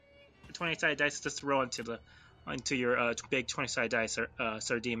20-sided dice. Just roll onto your big 20-sided dice,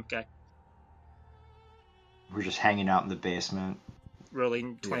 Sardine guy. We're just hanging out in the basement.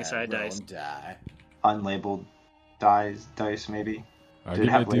 Rolling 20-sided dice. Die. Unlabeled dice maybe. All right,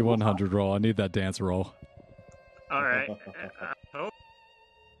 give me a D100 roll. I need that dance roll. All right.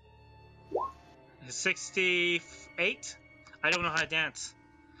 68. I don't know how to dance.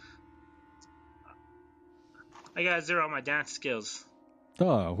 I got a 0 on my dance skills.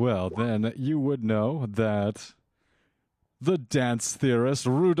 Oh, well, then you would know that the dance theorist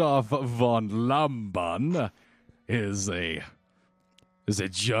Rudolf von Lamban is a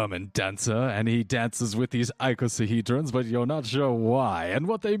German dancer, and he dances with these icosahedrons, but you're not sure why and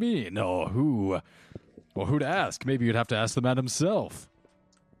what they mean, or who to ask. Maybe you'd have to ask the man himself.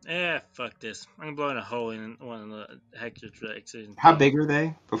 Fuck this. I'm blowing a hole in one of the Hector. How big are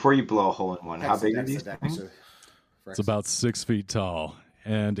they? Before you blow a hole in one, how big are these things? It's about 6 feet tall,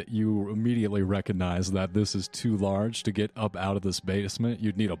 and you immediately recognize that this is too large to get up out of this basement.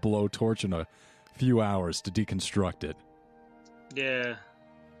 You'd need a blowtorch and a few hours to deconstruct it. Yeah.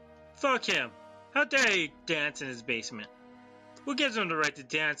 Fuck him. How dare he dance in his basement? Who gives him the right to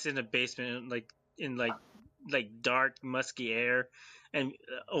dance in a basement in dark, musky air and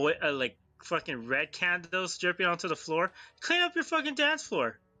like fucking red candles dripping onto the floor? Clean up your fucking dance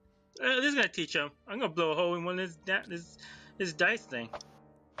floor. This is gonna teach him. I'm gonna blow a hole in one of his dice thing.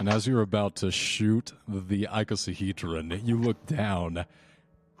 And as you're about to shoot the icosahedron, you look down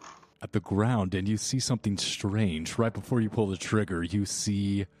at the ground and you see something strange. Right before you pull the trigger, you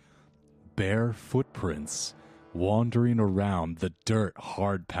see bare footprints wandering around the dirt,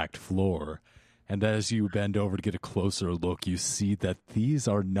 hard-packed floor. And as you bend over to get a closer look, you see that these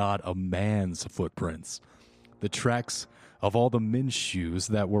are not a man's footprints. The tracks of all the men's shoes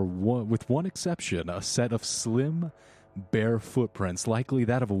that were, with one exception, a set of slim, bare footprints, likely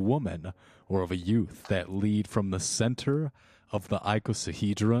that of a woman or of a youth, that lead from the center of the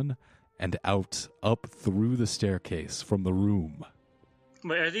icosahedron and up through the staircase from the room.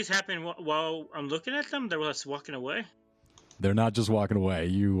 Wait, are these happening while I'm looking at them? They're just walking away? They're not just walking away.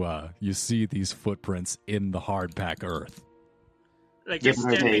 You see these footprints in the hard-packed earth. Like they're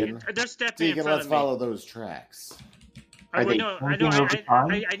stepping Deacon, in front let's of follow me. those tracks. I need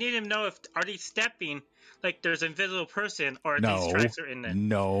to know if are they stepping like there's an invisible person or these tracks are in there.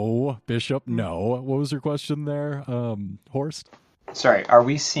 No, Bishop, no. What was your question there, Horst? Sorry, are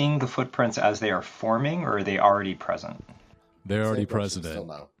we seeing the footprints as they are forming, or are they already present? They're already present. Still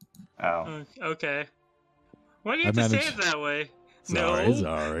no. Oh. Okay. Why do you have to say it that way? Sorry. It's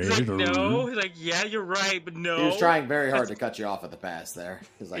like, no. Like, yeah, you're right, but no. He was trying very hard to cut you off at the pass there.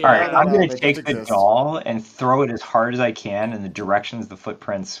 Like, all right, I'm going to take the doll and throw it as hard as I can in the directions the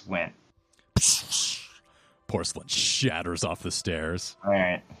footprints went. Porcelain shatters off the stairs. All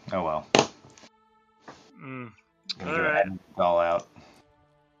right. Oh, well. All right. Doll out.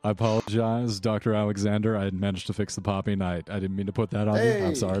 I apologize, Dr. Alexander. I managed to fix the popping. I didn't mean to put that on you.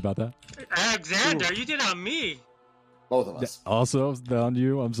 I'm sorry about that. Alexander, you did it on me. Both of us. Also on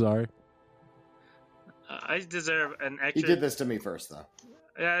you. I'm sorry. I deserve an extra. He did this to me first, though.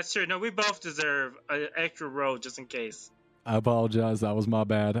 Yeah, that's true. No, we both deserve an extra row just in case. I apologize. That was my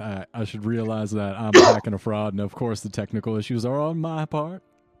bad. I should realize that I'm hacking a fraud, and of course the technical issues are on my part.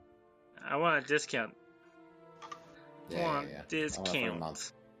 I want a discount. Yeah. Discount. Well,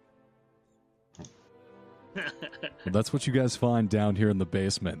 that's what you guys find down here in the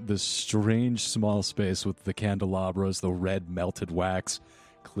basement. This strange small space with the candelabras, the red melted wax.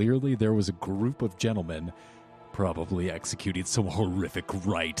 Clearly there was a group of gentlemen probably executing some horrific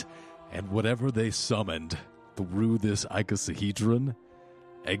rite. And whatever they summoned through this icosahedron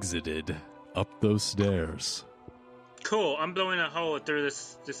exited up those stairs. Cool. I'm blowing a hole through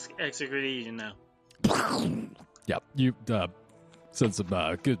this execution now. Yep. You send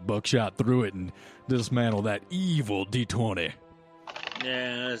some good buckshot through it and dismantle that evil D20.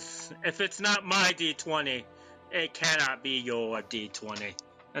 Yes. If it's not my D20, it cannot be your D20.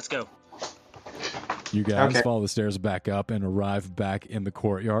 Let's go. You guys follow the stairs back up and arrive back in the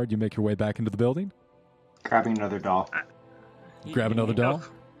courtyard. You make your way back into the building. Grabbing another doll. Grab another doll.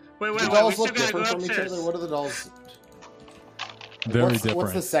 Wait. The dolls We look still gotta different go from each upstairs. other. What are the dolls? Very different.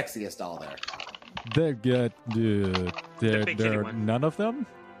 What's the sexiest doll there? They're good. They're none of them.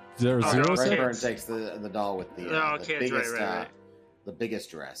 There's zero. Brightburn takes the doll with the biggest the biggest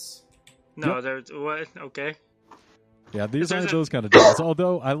dress. No, there's what? Okay. Yeah, these aren't those kind of dolls.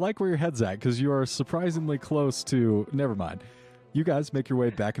 Although I like where your head's at because you are surprisingly close to. Never mind. You guys make your way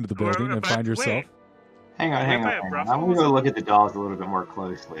back into the building and find yourself. Hang on. I want to go look at the dolls a little bit more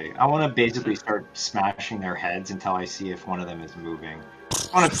closely. I want to basically start smashing their heads until I see if one of them is moving.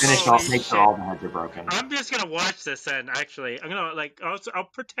 just want to finish off, make sure all the heads are broken. I'm just gonna watch this then. Actually, I'm gonna I'll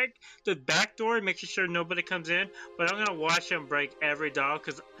protect the back door, making sure nobody comes in. But I'm gonna watch them break every doll.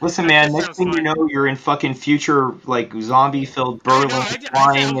 Cause listen, man, next thing you know, you're in fucking future zombie-filled Berlin,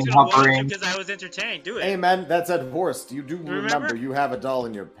 flying and hovering. Because I was entertained. Do it. Hey, man, that's Ed Horst. You do remember you have a doll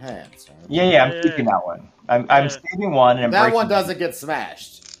in your pants. Right? Yeah, I'm keeping that one. I'm saving one, and that one doesn't get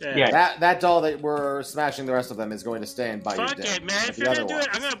smashed. Yeah. That doll that we're smashing the rest of them is going to stand by your dead. Fuck it, man. If you're gonna do it,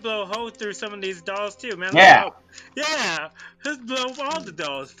 I'm gonna blow a hole through some of these dolls too, man. Yeah. Let's blow all the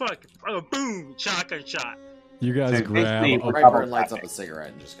dolls. Fuck. Oh, boom. Shotgun shot. You guys grab... Brightburn lights up a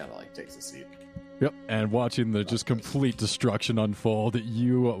cigarette and just kind of takes a seat. Yep, and watching the just complete destruction unfold,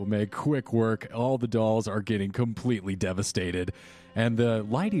 you make quick work. All the dolls are getting completely devastated. And the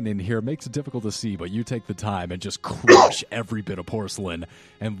lighting in here makes it difficult to see, but you take the time and just crush every bit of porcelain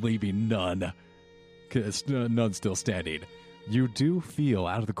and leaving none still standing. You do feel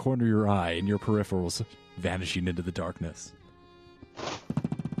out of the corner of your eye and your peripherals vanishing into the darkness.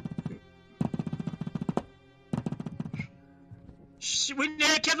 We need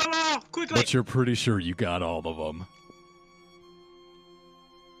to kill them all! Quickly! But you're pretty sure you got all of them.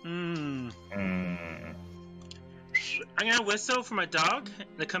 I'm gonna whistle for my dog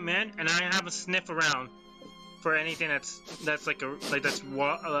to come in, and I'm gonna have a sniff around for anything that's like a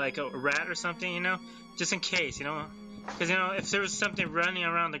rat or something, you know, just in case, you know, because if there was something running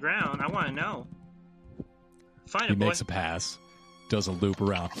around the ground, I want to know. Find it, boy. He makes a pass, does a loop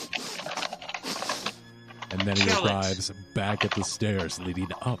around, and then he arrives back at the stairs leading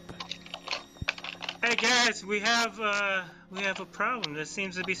up. Hey guys, we have a problem. There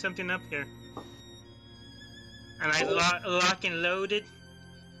seems to be something up here. And I lock and loaded.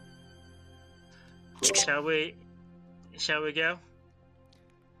 Shall we go?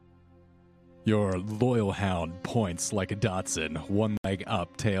 Your loyal hound points like a Dachshund, one leg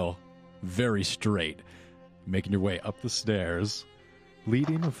up, tail very straight, making your way up the stairs.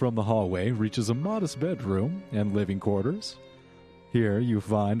 Leading from the hallway reaches a modest bedroom and living quarters. Here you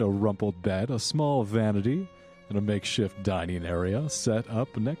find a rumpled bed, a small vanity, and a makeshift dining area set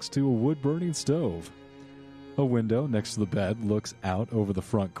up next to a wood-burning stove. A window next to the bed looks out over the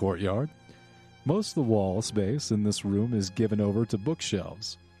front courtyard. Most of the wall space in this room is given over to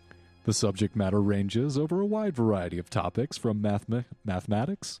bookshelves. The subject matter ranges over a wide variety of topics from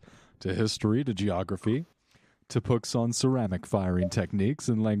mathematics to history to geography to books on ceramic firing techniques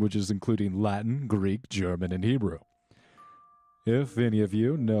in languages including Latin, Greek, German, and Hebrew. If any of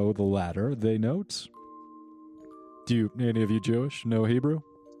you know the latter, they note. Do any of you Jewish know Hebrew?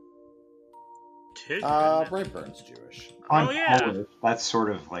 Brightburn's Jewish. Oh, yeah. Polish. That's sort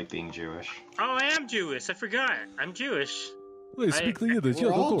of like being Jewish. Oh, I am Jewish. I forgot. I'm Jewish. They speak the Yiddish,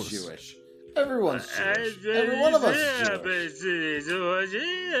 we're all Jewish. Everyone's Jewish. Every one of us is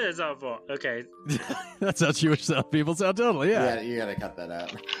Jewish. Okay. That's how Jewish people sound, totally, yeah. Yeah, you gotta cut that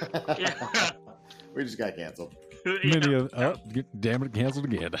out. Yeah. We just got canceled. Damn it, canceled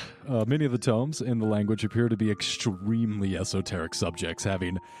again. Many of the tomes in the language appear to be extremely esoteric subjects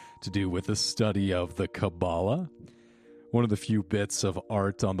having to do with the study of the Kabbalah. One of the few bits of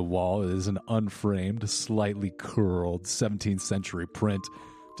art on the wall is an unframed, slightly curled 17th century print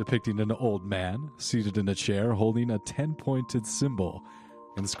depicting an old man seated in a chair holding a 10-pointed symbol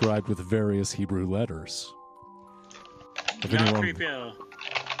inscribed with various Hebrew letters. If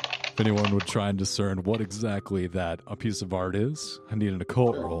anyone would try and discern what exactly that a piece of art is, I need an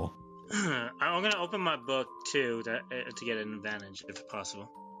occult roll. I'm going to open my book, too, to get an advantage, if possible.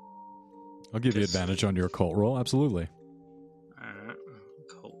 I'll give you advantage on your occult roll, absolutely. Alright,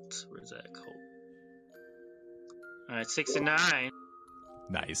 occult. Where's that occult? Alright, 69.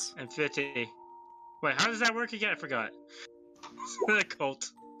 Nice. And 50. Wait, how does that work again? I forgot. Occult.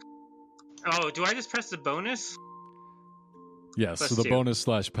 Oh, do I just press the bonus? Yes, so the bonus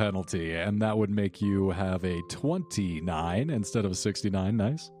 / penalty, and that would make you have a 29 instead of a 69.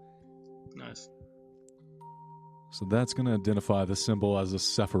 Nice. Nice. So that's going to identify the symbol as a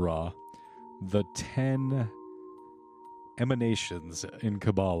Sephirah, the 10 emanations in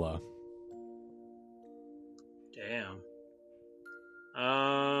Kabbalah. Damn.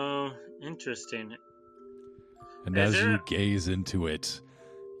 Interesting. And as you gaze into it,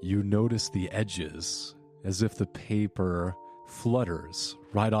 you notice the edges, as if the paper flutters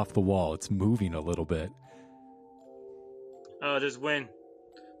right off the wall. It's moving a little bit. Oh, there's wind.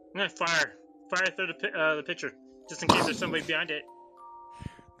 I'm gonna fire through the picture, just in case there's somebody behind it.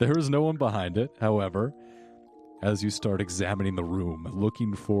 There is no one behind it, however. As you start examining the room,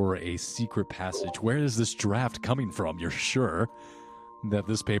 looking for a secret passage, where is this draft coming from? You're sure that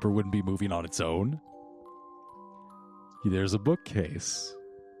this paper wouldn't be moving on its own? There's a bookcase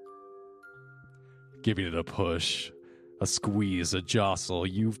giving it a push, a squeeze, a jostle.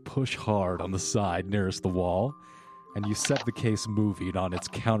 You push hard on the side nearest the wall, and you set the case moving on its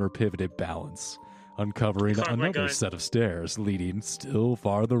counter-pivoted balance, uncovering another set of stairs leading still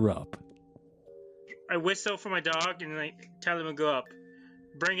farther up. I whistle for my dog and I tell him to go up.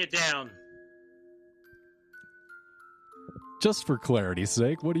 Bring it down. Just for clarity's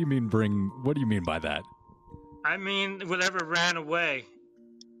sake, what do you mean by that? I mean, whatever ran away.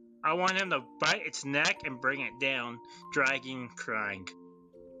 I want him to bite its neck and bring it down, dragging, crying.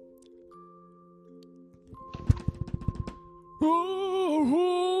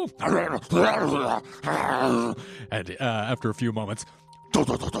 And after a few moments,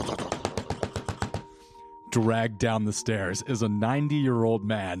 dragged down the stairs is a 90-year-old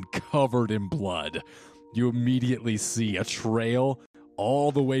man covered in blood. You immediately see a trail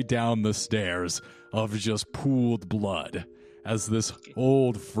all the way down the stairs of just pooled blood as this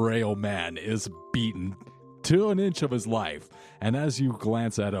old, frail man is beaten to an inch of his life. And as you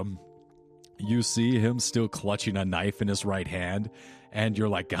glance at him, you see him still clutching a knife in his right hand, and you're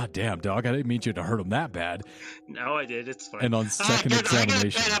like, God damn, dog, I didn't mean you to hurt him that bad. No, I did. It's fine. And on second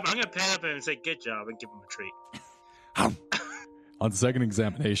examination... I'm going to pat up him and say, good job, and give him a treat. On second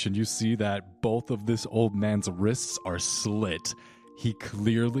examination, you see that both of this old man's wrists are slit. He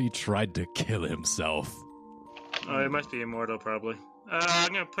clearly tried to kill himself. Oh, it must be immortal, probably.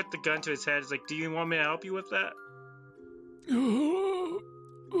 I'm going to put the gun to his head. It's like, do you want me to help you with that?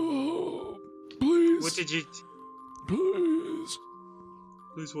 Please. What did you... Please.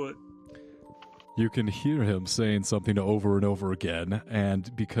 Please what? You can hear him saying something over and over again, and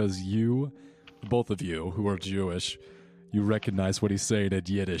because you, both of you who are Jewish, you recognize what he's saying in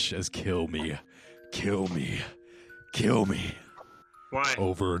Yiddish as kill me, kill me, kill me. Why?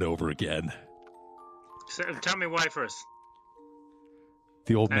 Over and over again. So, tell me why first.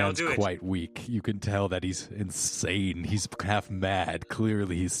 The old man's quite weak. You can tell that he's insane. He's half mad.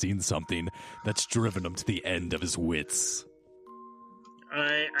 Clearly he's seen something that's driven him to the end of his wits.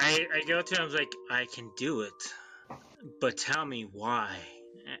 I go to him, I was like, I can do it, but tell me why,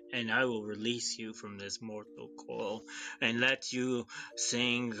 and I will release you from this mortal coil and let you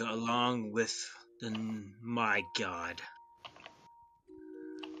sing along with my God,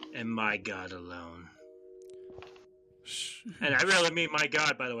 and my God alone. And I really mean my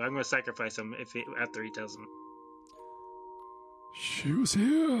God, by the way. I'm going to sacrifice him after he tells him. She was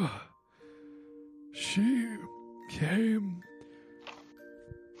here. She came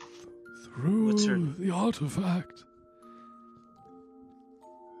through the artifact.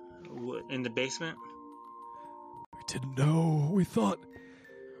 In the basement? We didn't know. We thought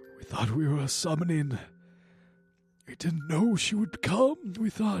we were summoning. We didn't know she would come. We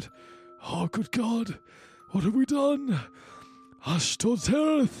thought, oh, good God, what have we done?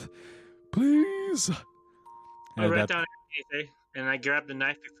 Ashtotereth, please. I write down and I grab the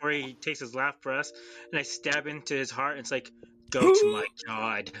knife before he takes his last breath, and I stab into his heart, and it's like, go to my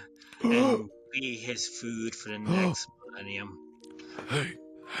God, and be his food for the next millennium. Hey,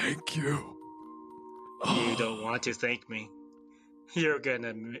 thank you. You don't want to thank me. You're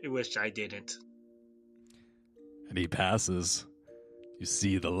gonna wish I didn't. And he passes. You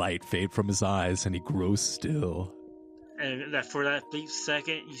see the light fade from his eyes, and he grows still. And for that brief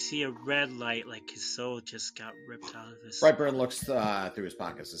second, you see a red light, like his soul just got ripped out of his... Brightburn looks through his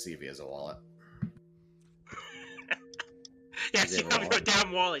pockets to see if he has a wallet. Yes, you have your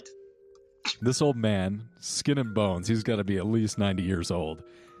damn wallet. This old man, skin and bones, he's got to be at least 90 years old.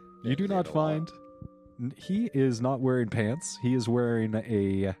 You do not find... He is not wearing pants. He is wearing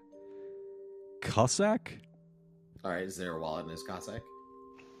a Cossack. All right, is there a wallet in his Cossack?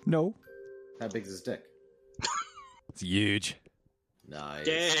 No. How big is his dick? It's huge. Nice.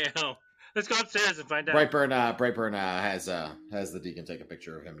 Damn. Let's go upstairs and find out. Brightburn has the deacon take a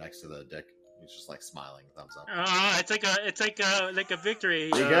picture of him next to the dick. He's just like smiling, thumbs up. It's like a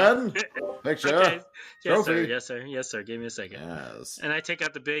victory. Deacon, picture. Okay. Yes, Trophy. sir. Yes, sir. Give me a second. Yes. And I take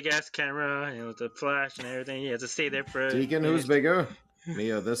out the big ass camera, with the flash and everything. He has to stay there for. Deacon, who's bigger? Me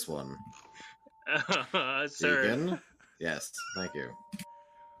or this one? Sir. Deacon. Yes, thank you.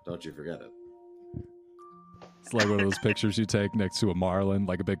 Don't you forget it. It's like one of those pictures you take next to a marlin,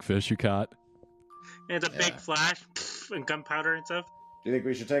 like a big fish you caught. And it's a big flash and gunpowder and stuff. Do you think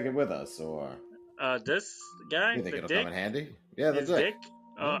we should take it with us, or? This guy? You think the it'll dick? come in handy? Yeah, the His dick.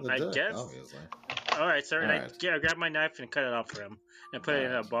 Oh, the I dick, guess. Obviously. All right, sir. All And right. I grab my knife and cut it off for him and put it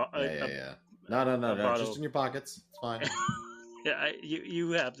in a bottle. Yeah. No. bottle. Just in your pockets. It's fine. Yeah,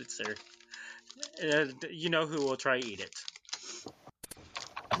 you have it, sir. You know who will try to eat it.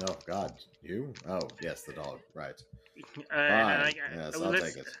 No, God, you? Oh, yes, the dog. Right. Fine. Yes, I'll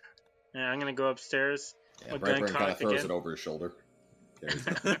take it. Yeah, I'm gonna go upstairs. Yeah, Brightburn kind of throws it over his shoulder.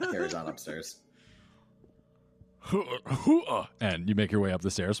 Carries on upstairs. And you make your way up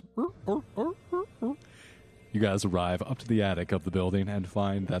the stairs. You guys arrive up to the attic of the building and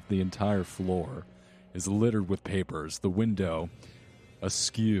find that the entire floor is littered with papers. The window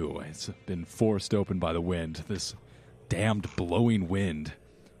askew. It's been forced open by the wind. This damned blowing wind.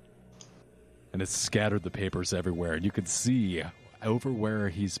 And it's scattered the papers everywhere. And you can see over where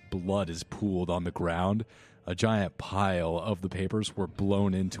his blood is pooled on the ground, a giant pile of the papers were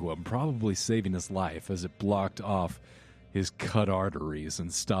blown into him, probably saving his life as it blocked off his cut arteries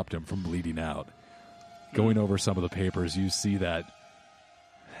and stopped him from bleeding out. Going over some of the papers, you see that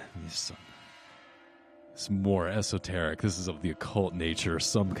it's more esoteric. This is of the occult nature,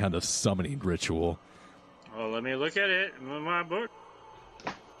 some kind of summoning ritual. Well, let me look at it in my book.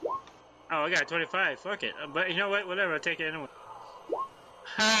 Oh, I got 25. Fuck it. But you know what? Whatever. I'll take it anyway.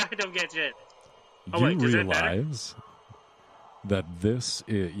 I don't get shit. Oh, you realize that this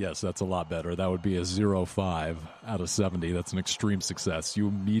is... Yes, that's a lot better. That would be a 0.5 out of 70. That's an extreme success. You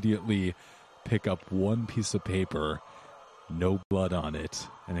immediately pick up one piece of paper, no blood on it,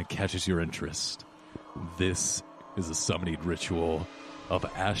 and it catches your interest. This is a summoning ritual of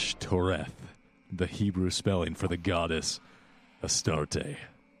Ashtoreth, the Hebrew spelling for the goddess Astarte.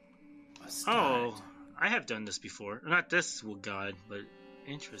 Oh, I have done this before. Not this god, but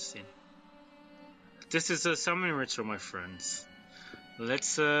interesting. This is a summoning ritual, my friends.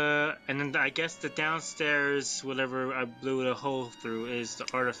 Let's, and then I guess the downstairs, whatever I blew the hole through, is the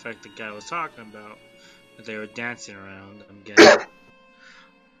artifact the guy was talking about. That they were dancing around, I'm guessing.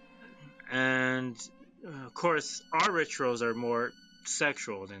 And, of course, our rituals are more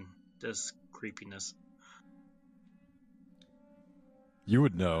sexual than this creepiness. You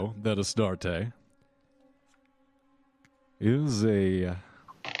would know that Astarte is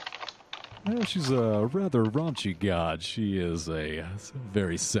she's a rather raunchy god. She is a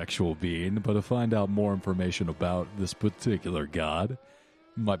very sexual being, but to find out more information about this particular god, it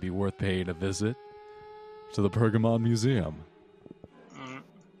might be worth paying a visit to the Pergamon Museum.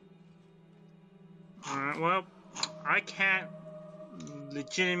 Well, I can't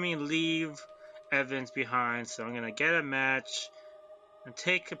legitimately leave evidence behind, so I'm gonna get a match and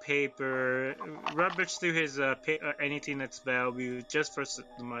take a paper, rummage through his anything that's valuable, just for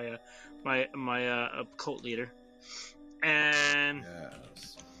my cult leader, and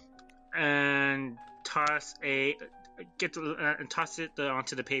toss it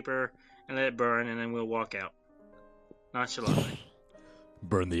onto the paper and let it burn, and then we'll walk out nonchalantly.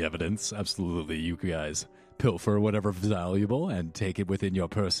 Burn the evidence, absolutely. You guys pilfer whatever's valuable and take it within your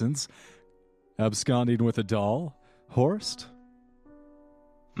persons. Absconding with a doll, Horst.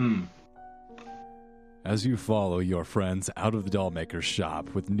 As you follow your friends out of the dollmaker's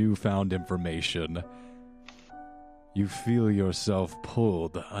shop with newfound information, you feel yourself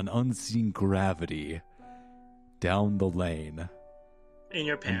pulled an unseen gravity down the lane. In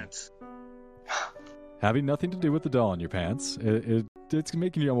your pants. Having nothing to do with the doll in your pants. It's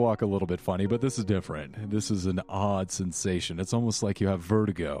making you walk a little bit funny, but this is different. This is an odd sensation. It's almost like you have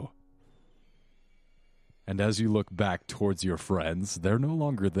vertigo. And as you look back towards your friends, they're no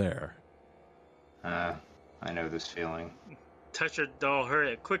longer there. I know this feeling. Touch your doll,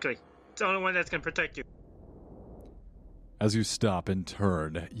 hurry it, quickly. It's the only one that's going to protect you. As you stop and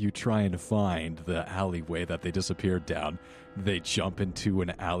turn, you try and find the alleyway that they disappeared down. They jump into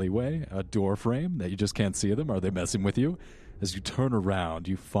an alleyway, a door frame that you just can't see them. Are they messing with you? As you turn around,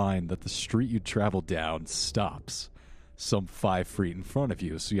 you find that the street you traveled down stops some 5 feet in front of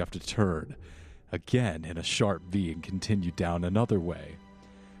you, so you have to turn again in a sharp V and continue down another way.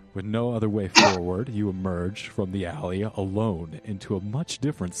 With no other way forward, you emerge from the alley alone into a much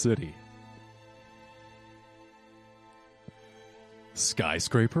different city.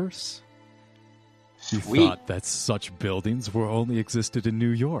 Skyscrapers? You thought that such buildings were only existed in New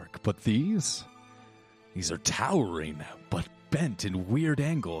York, but these are towering, but bent in weird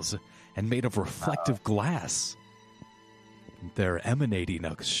angles and made of reflective glass. They're emanating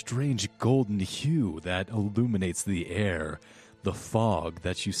a strange golden hue that illuminates the air. The fog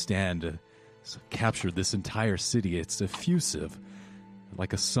that you stand captured this entire city. It's effusive,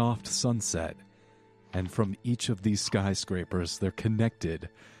 like a soft sunset. And from each of these skyscrapers, they're connected.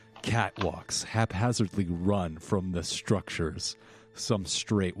 Catwalks haphazardly run from the structures, some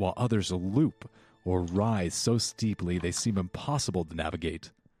straight, while others loop or rise so steeply they seem impossible to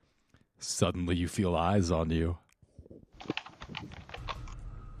navigate. Suddenly you feel eyes on you.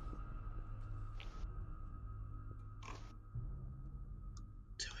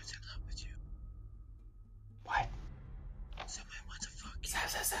 Someone's in love with you. What? Someone wants to fuck you.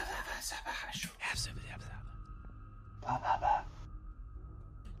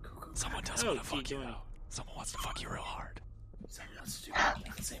 Someone does want to fuck you, though. Someone wants to fuck you real hard. Someone wants to do both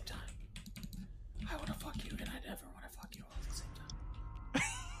at the same time. I want to fuck you, and I never want to fuck you all at the same time.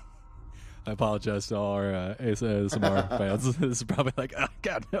 I apologize to all our ASMR fans. This is probably like, oh,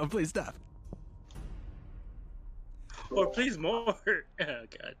 God, no, please stop. Or please more. Oh,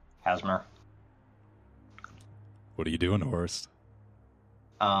 God. Hasmer. What are you doing, Horst?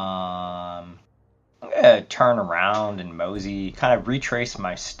 I'm gonna turn around and mosey, kind of retrace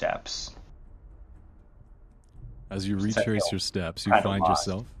my steps. As you retrace your steps, you find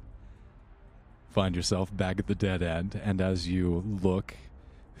yourself back at the dead end, and as you look,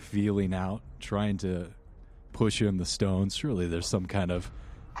 feeling out, trying to push in the stones, surely there's some kind of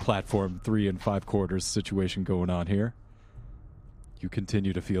platform 3 3/4 situation going on here. You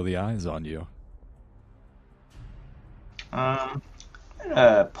continue to feel the eyes on you. I'm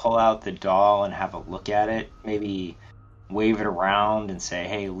gonna pull out the doll and have a look at it. Maybe wave it around and say,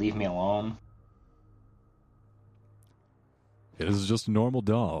 "Hey, leave me alone." It is just a normal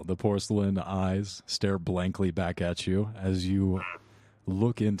doll. The porcelain eyes stare blankly back at you. As you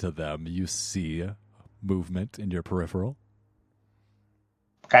look into them, you see movement in your peripheral.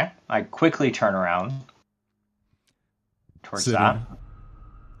 Okay. I quickly turn around towards that.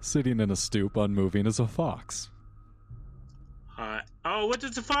 Sitting in a stoop, unmoving, is a fox. Oh, what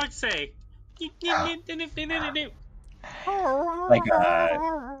does the fox say?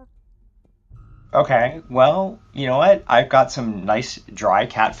 Okay, well, you know what? I've got some nice dry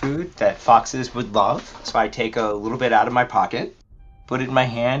cat food that foxes would love. So I take a little bit out of my pocket, put it in my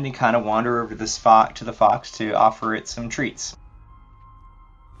hand, and kind of wander over to the fox to offer it some treats.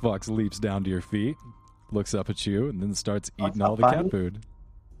 Fox leaps down to your feet, looks up at you, and then starts eating all the cat food.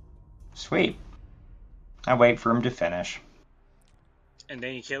 Sweet. I wait for him to finish. And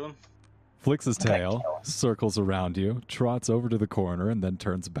then you kill him? Flicks his tail, circles around you, trots over to the corner, and then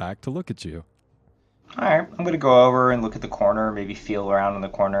turns back to look at you. Alright, I'm going to go over and look at the corner, maybe feel around in the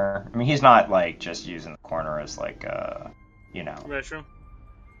corner. I mean, he's not, like, just using the corner as, like, restroom?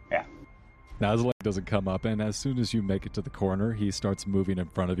 Yeah. Now his leg doesn't come up, and as soon as you make it to the corner, he starts moving in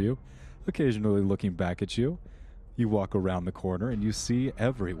front of you, occasionally looking back at you. You walk around the corner, and you see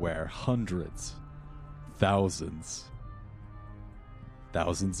everywhere hundreds, thousands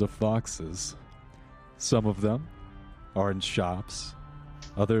of foxes. Some of them are in shops.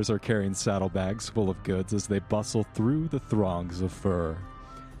 Others are carrying saddlebags full of goods as they bustle through the throngs of fur.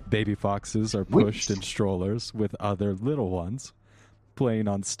 Baby foxes are pushed in strollers with other little ones. Playing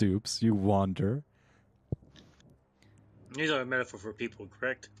on stoops, you wander. These are a metaphor for people,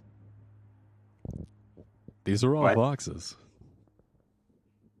 correct? These are all foxes.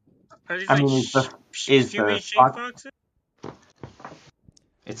 Are these is the fox? Foxes?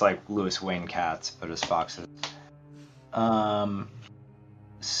 It's like Louis Wayne cats, but as foxes.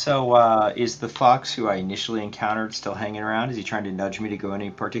 So, is the fox who I initially encountered still hanging around? Is he trying to nudge me to go in any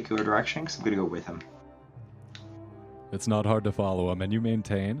particular direction? Because I'm going to go with him. It's not hard to follow him, and you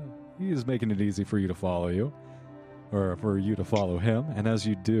maintain he is making it easy for you to follow you, or for you to follow him, and as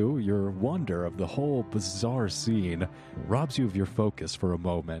you do, your wonder of the whole bizarre scene robs you of your focus for a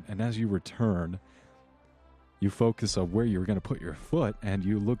moment, and as you return, you focus on where you're going to put your foot, and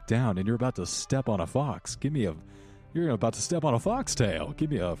you look down, and you're about to step on a fox. You're about to step on a foxtail. Give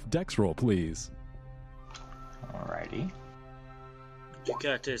me a dex roll, please. Alrighty. You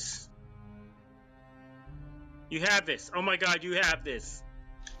got this. You have this. Oh my God, you have this.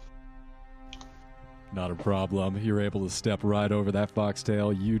 Not a problem. You're able to step right over that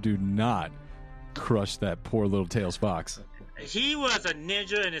foxtail. You do not crush that poor little tails fox. He was a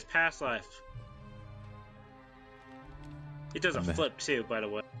ninja in his past life. He does a flip too, by the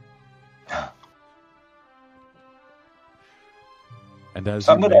way. And as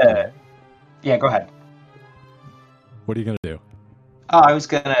so yeah, go ahead. What are you gonna do? Oh, I was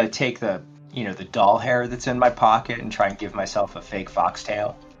gonna take the doll hair that's in my pocket and try and give myself a fake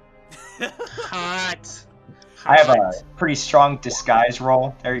foxtail. Hot. I have a pretty strong disguise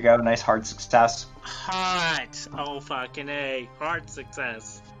roll. There you go, nice hard success. Hot. Oh fucking A. Hard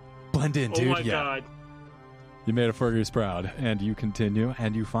success. Blend in, dude. Oh my God. You made a Fergus proud, and you continue,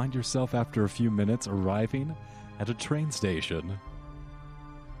 and you find yourself after a few minutes arriving at a train station.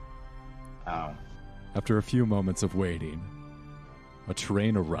 Oh. After a few moments of waiting, a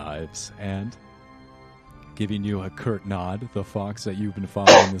train arrives, and giving you a curt nod, the fox that you've been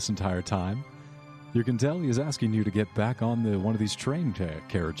following this entire time, you can tell he is asking you to get back on one of these train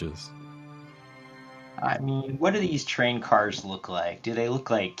carriages. I mean, what do these train cars look like? Do they look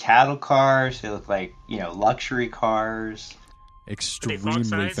like cattle cars? Do they look like, luxury cars? extremely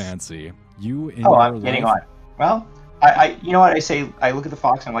size? fancy. You in Oh, your I'm getting on. life, Well, I you know what I say? I look at the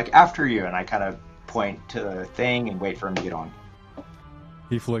fox and I'm like, after you, and I kind of point to the thing and wait for him to get on.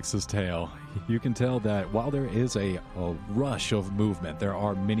 he flicks his tail. You can tell that while there is a rush of movement, there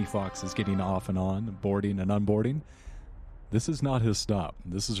are many foxes getting off and on, boarding and unboarding. This is not his stop.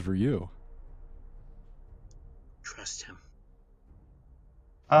 This is for you. Trust him.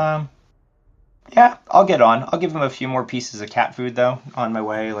 Yeah, I'll get on. I'll give him a few more pieces of cat food though on my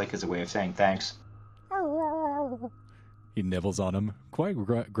way, like as a way of saying thanks. He nibbles on him quite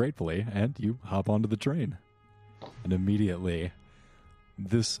gratefully, and you hop onto the train. And immediately,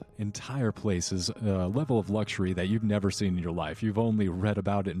 this entire place is a level of luxury that you've never seen in your life. You've only read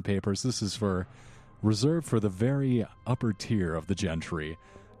about it in papers. This is reserved for the very upper tier of the gentry.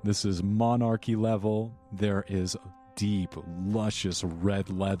 This is monarchy level. There is deep, luscious red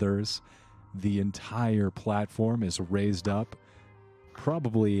leathers. The entire platform is raised up,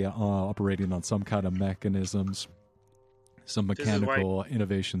 probably operating on some kind of mechanisms, some mechanical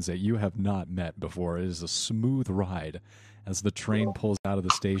innovations that you have not met before. It is a smooth ride. As the train pulls out of the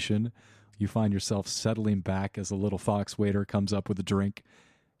station, you find yourself settling back as a little fox waiter comes up with a drink.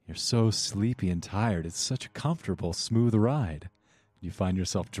 You're so sleepy and tired. It's such a comfortable, smooth ride. You find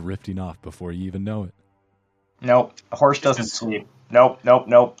yourself drifting off before you even know it. Nope, a horse doesn't sleep. Nope.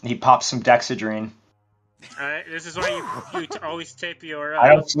 He pops some Dexedrine. Alright, this is why you always tape your... I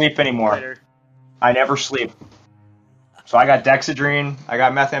don't sleep anymore. Later. I never sleep. So I got Dexedrine, I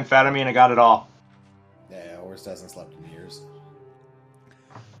got methamphetamine, I got it all. Yeah, horse hasn't slept in years.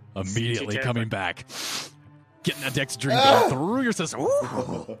 Immediately coming back. Getting that Dexedrine going through your system.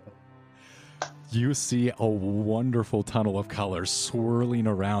 You see a wonderful tunnel of color swirling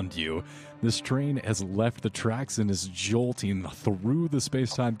around you. This train has left the tracks and is jolting through the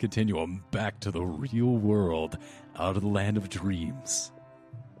space-time continuum back to the real world, out of the land of dreams.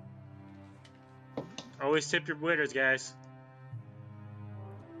 Always tip your waiters, guys.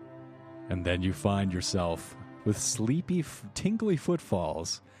 And then you find yourself with sleepy, tingly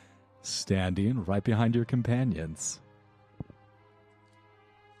footfalls standing right behind your companions.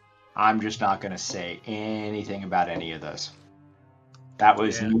 I'm just not going to say anything about any of this. That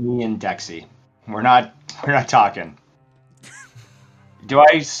was me and Dexy. We're not talking. Do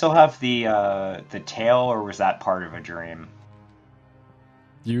I still have the tail, or was that part of a dream?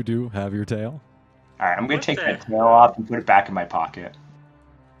 You do have your tail. All right, I'm going to take that tail off and put it back in my pocket.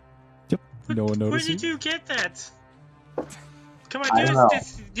 Yep. No one Where noticed did you get that? Come I don't on, know.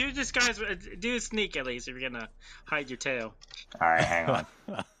 do disguise, do a sneak at least if you're gonna hide your tail. All right, hang on.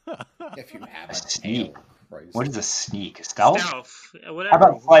 If you have A a sneak. tail, Christ. What is a sneak? Stealth? Stealth, whatever. How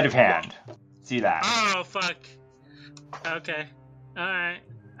about sleight of hand? See that? Oh fuck. Okay. All right.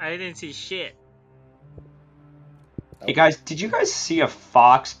 I didn't see shit. Hey guys, did you guys see a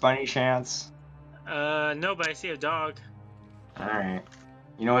fox by any chance? No, but I see a dog. All right.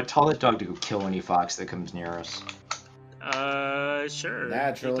 You know what? Tell that dog to go kill any fox that comes near us. Sure.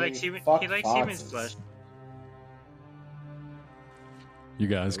 Naturally, he likes fuck human foxes. flesh. You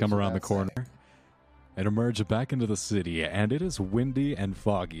guys come around the corner and emerge back into the city, and it is windy and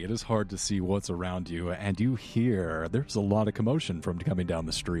foggy. It is hard to see what's around you, and you hear there's a lot of commotion from coming down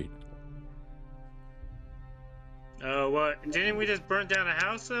the street. What? Didn't we just burn down a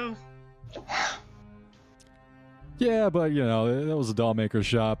house though? Yeah, but you know, that was a doll maker's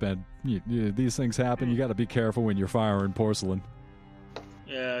shop, and these things happen. You got to be careful when you're firing porcelain.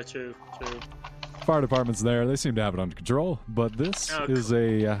 Yeah, true. Fire department's there. They seem to have it under control, but this is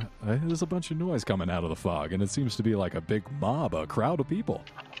there's a bunch of noise coming out of the fog, and it seems to be like a big mob, a crowd of people.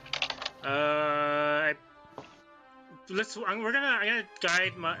 I'm gonna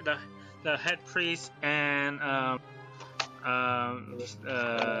guide the head priest and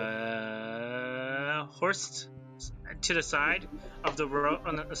horse to the side of the road,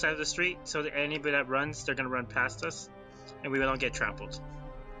 on the side of the street, so that anybody that runs, they're gonna run past us, and we don't get trampled.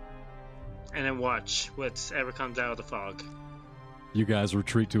 And then watch whatever comes out of the fog. You guys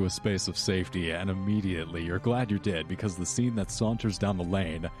retreat to a space of safety, and immediately you're glad you did, because the scene that saunters down the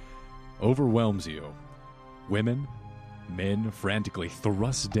lane overwhelms you. Women, men frantically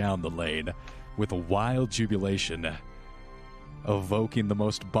thrust down the lane with a wild jubilation, evoking the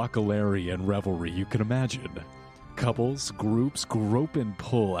most baccalaurean revelry you can imagine. Couples, groups grope and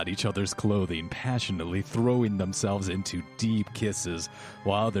pull at each other's clothing, passionately throwing themselves into deep kisses,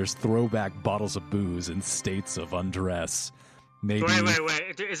 while there's throwback bottles of booze and states of undress. Maybe.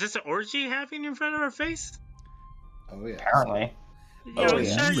 Wait. Is this an orgy happening in front of our face? Oh yeah. Apparently. Yo,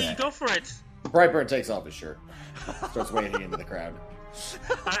 yeah. sure, you go for it. Brightburn takes off his shirt. Starts wading into the crowd.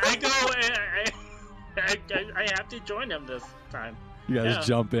 I go. I have to join them this time. You guys Yeah.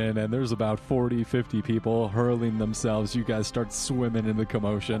 jump in, and there's about 40, 50 people hurling themselves. You guys start swimming in the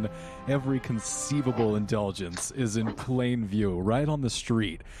commotion. Every conceivable indulgence is in plain view, right on the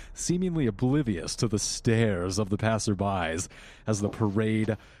street, seemingly oblivious to the stares of the passerbys as the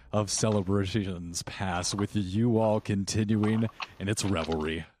parade of celebrations pass, with you all continuing in its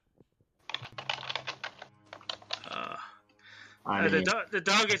revelry. I mean, The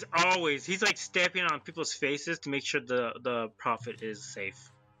dog is always, he's like stepping on people's faces to make sure the prophet is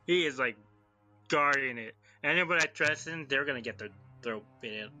safe. He is like guarding it. Anybody that trusts him, they're gonna get their throat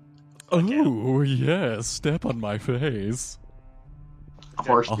bitten. Oh, yes, step on my face.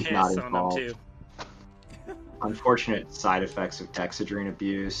 horse is not Piss on them involved. too. Unfortunate side effects of Texadrine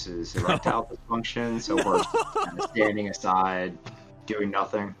abuse is erectile dysfunction, so we're kind of standing aside, doing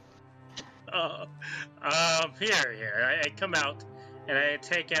nothing. Here. I come out and I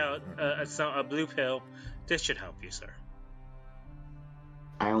take out a blue pill. This should help you, sir.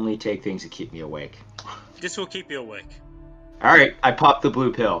 I only take things that keep me awake. This will keep you awake. All right, I popped the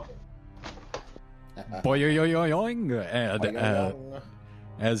blue pill. Boing, and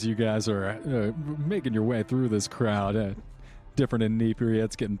as you guys are making your way through this crowd, different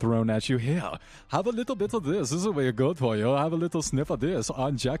inebriates getting thrown at you. Here, have a little bit of this. This is very good for you. Have a little sniff of this.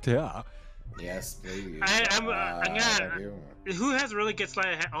 Inject here. Yes, please. I'm thank you. Who has really good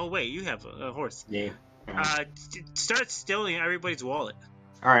sleight of hand? Oh wait, you have a horse. Yeah. Start stealing everybody's wallet.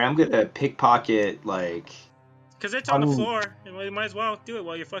 All right, I'm gonna pickpocket like. Cause it's on the floor, and we might as well do it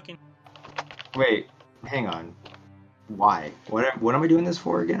while you're fucking. Wait, hang on. Why? What am I doing this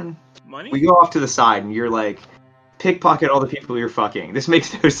for again? Money? We go off to the side, and you're like, pickpocket all the people you're fucking. This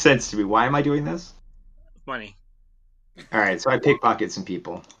makes no sense to me. Why am I doing this? Money. All right, so I pickpocket some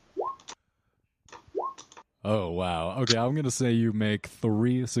people. Oh, wow. Okay, I'm going to say you make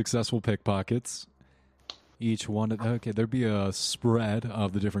 3 successful pickpockets. Each one, okay, there'd be a spread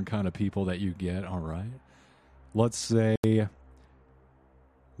of the different kind of people that you get, all right? Let's say you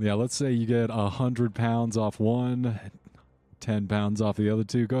get 100 pounds off one, 10 pounds off the other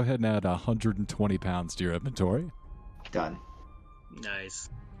two. Go ahead and add 120 pounds to your inventory. Done. Nice.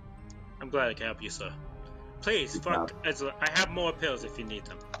 I'm glad I can help you, sir. Please, fuck. I have more pills if you need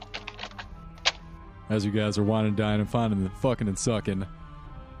them. As you guys are whining, dying, and finding and fucking and sucking,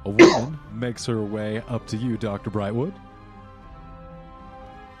 a woman makes her way up to you, Dr. Brightwood.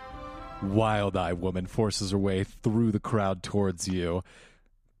 Wild-eyed woman forces her way through the crowd towards you.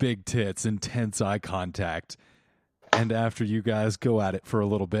 Big tits, intense eye contact. And after you guys go at it for a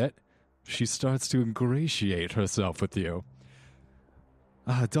little bit, she starts to ingratiate herself with you.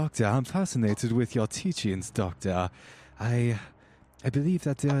 Doctor, I'm fascinated with your teachings, Doctor. I believe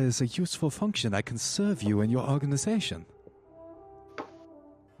that there is a useful function I can serve you in your organization.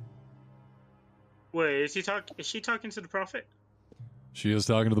 Wait, is she talking to the prophet? She is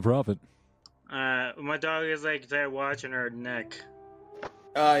talking to the prophet. My dog is like there watching her neck.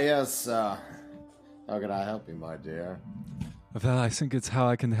 Yes, how can I help you, my dear? Well, I think it's how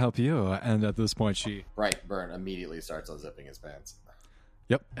I can help you. And at this point, Brightburn immediately starts unzipping his pants.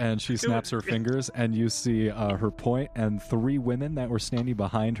 Yep, and she snaps her fingers, and you see her point, and 3 women that were standing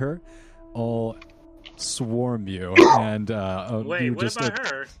behind her all swarm you. And Wait, you what just, about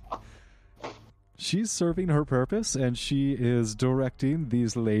her? She's serving her purpose, and she is directing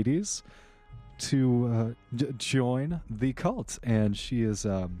these ladies to join the cult. And she is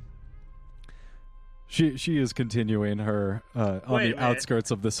she is continuing her on the outskirts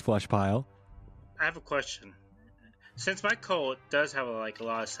of this flesh pile. I have a question. Since my cult does have a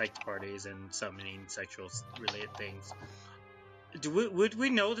lot of sex parties and summoning sexual related things, would we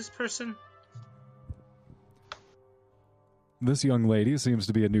know this person? This young lady seems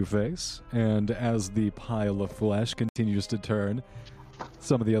to be a new face, and as the pile of flesh continues to turn,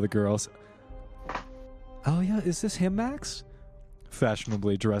 some of the other girls... Oh yeah, is this him, Max?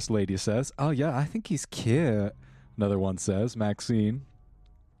 Fashionably dressed lady says. Oh yeah, I think he's cute. Another one says. Maxine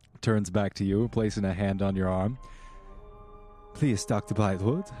turns back to you, placing a hand on your arm. Please, Dr.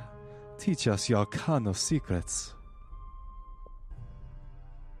 Brightwood, teach us your carnal secrets.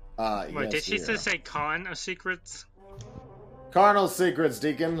 Wait, yes, did she dear. just say con of secrets? Carnal secrets,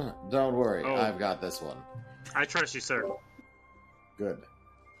 Deacon. Don't worry, Oh. I've got this one. I trust you, sir. Good.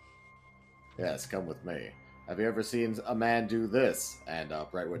 Yes, come with me. Have you ever seen a man do this? And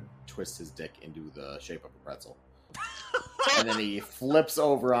Brightwood twists his dick into the shape of a pretzel. And then he flips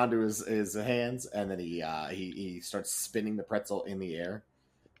over onto his hands, and then he starts spinning the pretzel in the air,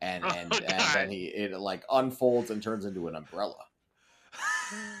 and then it like unfolds and turns into an umbrella.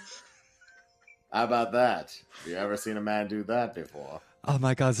 How about that? Have you ever seen a man do that before? Oh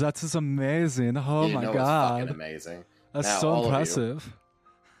my god, that is amazing. Oh You my know it's fucking god. amazing. That's Now, so all of you, impressive.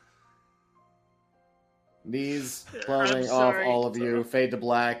 knees I'm closing off sorry. all of you. Fade to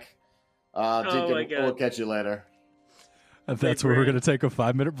black. Oh my Deacon, God. we'll catch you later. And that's where we're Brad. going to take a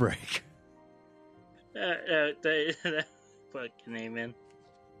 5-minute break. Fucking amen.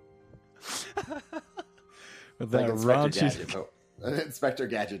 With Like that Inspector raunchy... Gadget. Inspector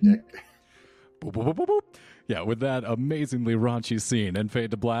Gadget dick. Boop, boop, boop, boop, boop. Yeah, with that amazingly raunchy scene and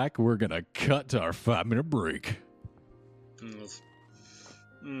fade to black, we're going to cut to our 5-minute break.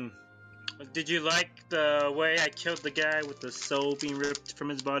 Mm. Did you like the way I killed the guy with the soul being ripped from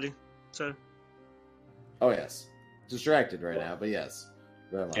his body, sir? Oh, yes. Distracted right now, but yes.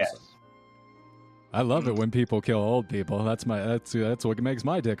 Very much Yes. so. I love it when people kill old people. That's what makes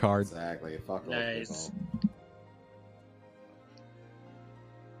my dick hard. Exactly. Fuck old Nice. people.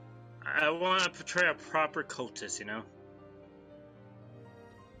 I want to portray a proper cultist, you know?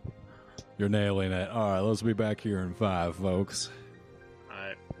 You're nailing it. All right, let's be back here in 5, folks.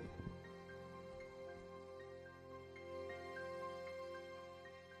 Alright.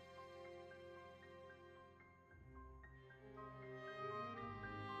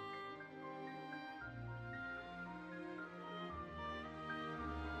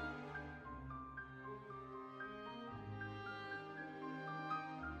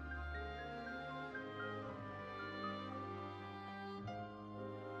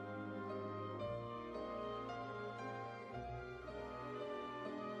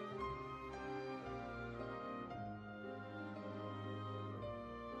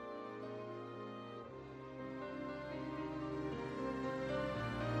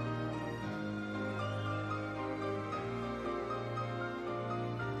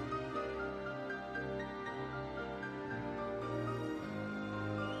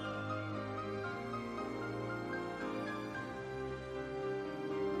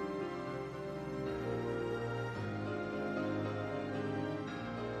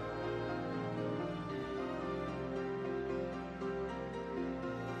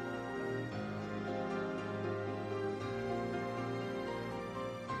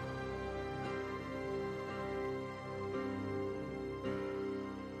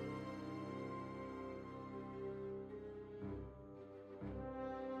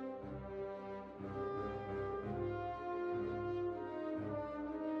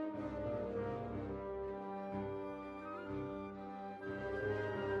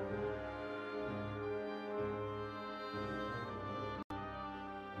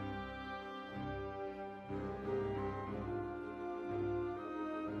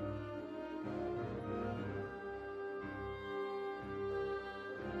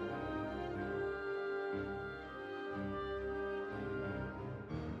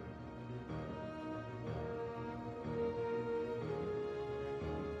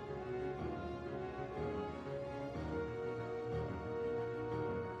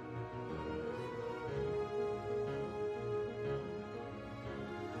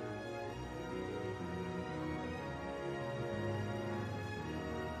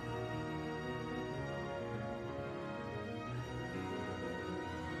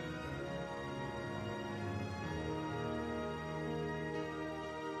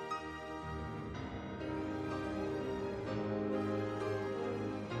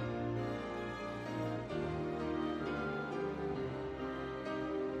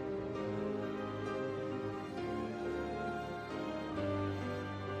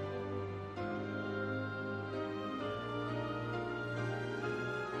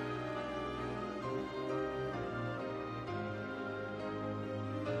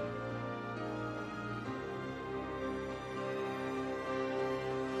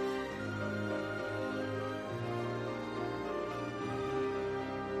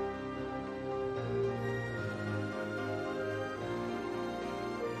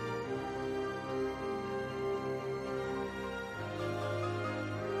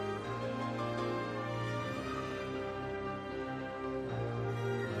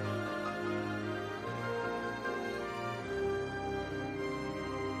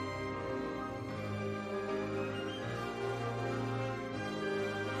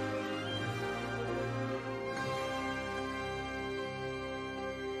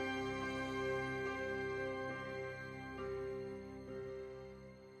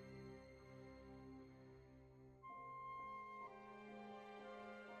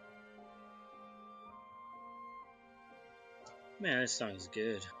 Man, this song is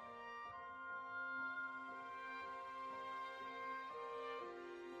good.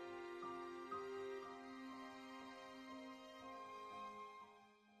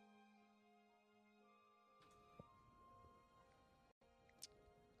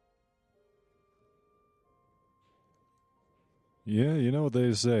 Yeah, you know what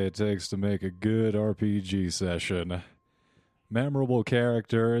they say it takes to make a good RPG session. Memorable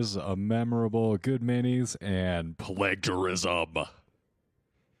characters, a memorable good minis, and plagiarism.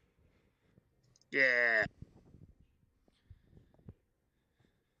 Yeah.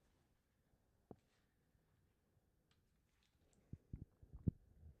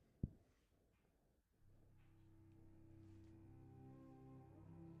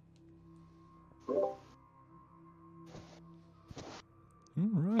 All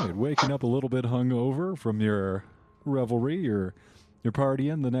right, waking up a little bit hungover from your revelry, your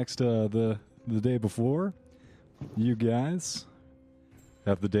partying the next the day before. You guys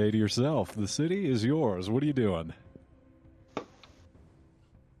have the day to yourself. The city is yours. What are you doing?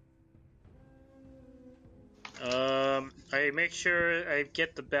 I make sure I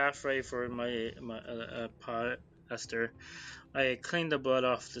get the bath ready for my pastor. I clean the blood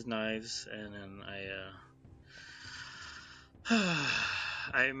off the knives, and then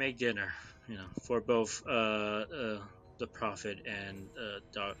I make dinner. For both the prophet and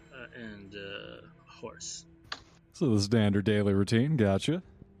dog and horse. So the standard daily routine, gotcha.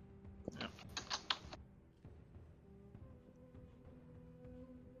 Yeah.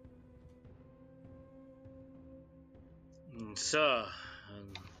 So,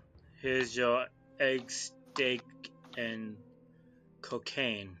 here's your egg, steak, and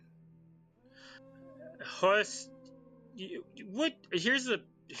cocaine. Horse, what?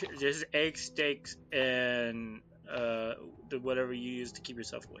 There's egg, steaks, and the whatever you use to keep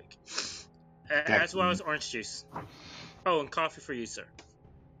yourself awake, as well as orange juice. Oh, and coffee for you, sir.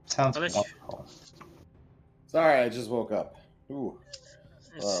 Sounds wonderful. Sorry, I just woke up. Ooh.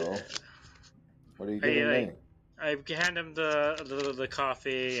 Hello. What are you giving me? I hand him the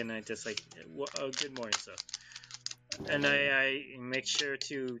coffee, and I just like, oh, good morning, sir. And I make sure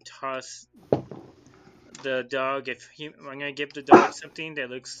to toss the dog. I'm gonna give the dog something that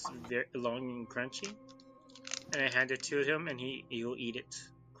looks very long and crunchy, and I hand it to him, and he'll eat it,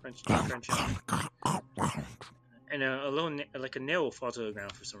 crunchy. And a little like a nail will fall to the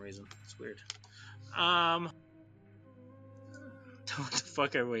ground for some reason. It's weird. What the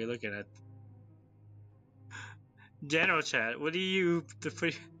fuck are we looking at? General chat. What do you?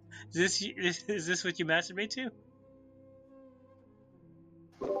 Is this what you masturbate to?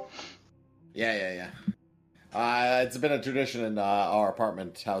 Yeah. It's been a tradition in our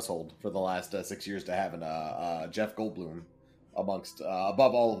apartment household for the last 6 years to have a Jeff Goldblum amongst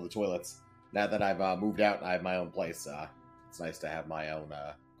above all of the toilets. Now that I've moved out and I have my own place, it's nice to have my own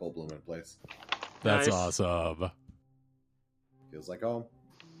Goldblum in place. That's Nice. awesome. Feels like home.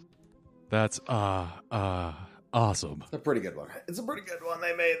 That's awesome. It's a pretty good one. It's a pretty good one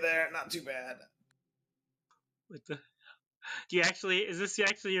they made there. Not too bad. What the? Is this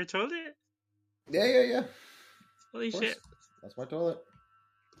actually your toilet? Yeah. Holy shit! That's my toilet.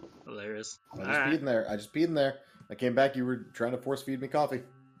 Hilarious. I just peed in there. I came back. You were trying to force feed me coffee.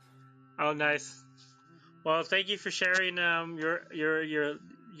 Oh, nice. Well, thank you for sharing your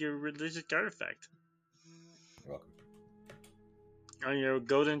religious artifact. You're welcome. On your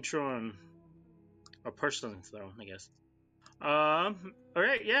golden throne. Or porcelain throne, I guess.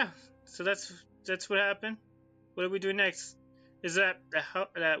 Alright, yeah. So that's what happened. What do we do next? Is that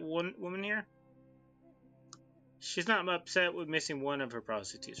one woman here? She's not upset with missing one of her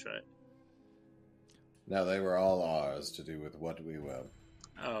prostitutes, right? No, they were all ours to do with what we will.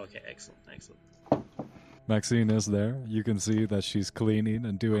 Oh, okay, excellent. Maxine is there. You can see that she's cleaning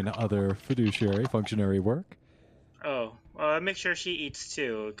and doing other functionary work. Oh, well, I make sure she eats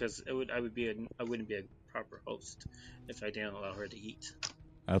too, because I wouldn't be a proper host if I didn't allow her to eat.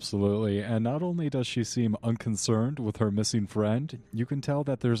 Absolutely. And not only does she seem unconcerned with her missing friend, you can tell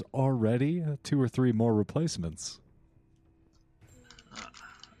that there's already 2 or 3 more replacements.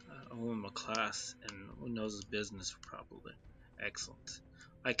 A woman of class and who knows his business probably. Excellent.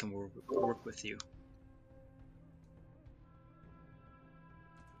 I can work with you.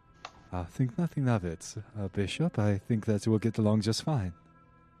 I think nothing of it, Bishop. I think that we'll get along just fine.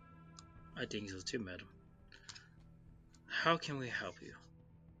 I think so too, madam. How can we help you?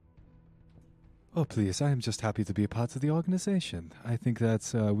 Oh, please, I am just happy to be a part of the organization. I think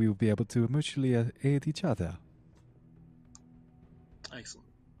that we will be able to mutually aid each other. Excellent.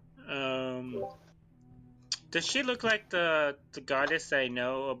 Does she look like the goddess I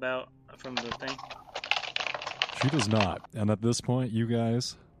know about from the thing? She does not. And at this point, you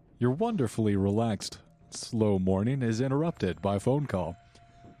guys, your wonderfully relaxed, slow morning is interrupted by a phone call.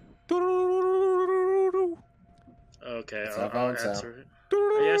 Okay, It's I'll answer it.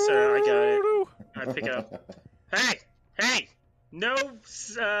 Yes, sir, I got it. I pick it up. Hey! No,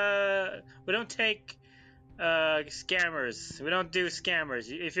 we don't take Scammers. We don't do scammers.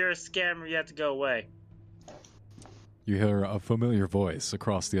 If you're a scammer, you have to go away. You hear a familiar voice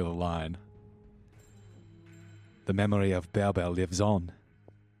across the other line. The memory of Berbel lives on.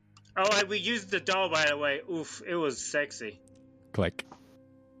 Oh, we used the doll, by the way. Oof, it was sexy. Click.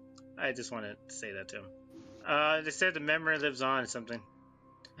 I just wanted to say that to him. They said the memory lives on or something.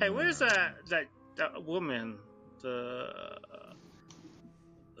 Hey, where's that woman? I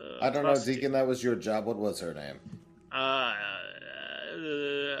don't know, prostitute? Deacon. That was your job. What was her name?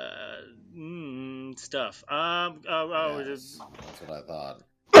 Stuff. Yes, that's what I thought.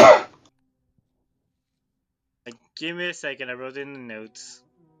 Give me a second. I wrote it in the notes.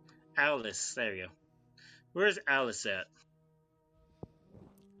 Alice. There you go. Where's Alice at?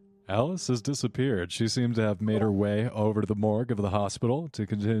 Alice has disappeared. She seemed to have made her way over to the morgue of the hospital to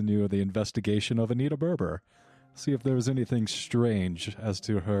continue the investigation of Anita Berber. See if there was anything strange as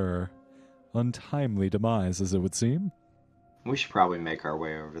to her untimely demise, as it would seem. We should probably make our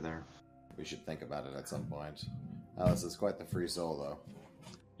way over there. We should think about it at some point. Alice is quite the free soul, though.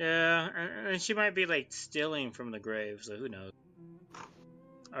 Yeah, and she might be like stealing from the grave, so who knows?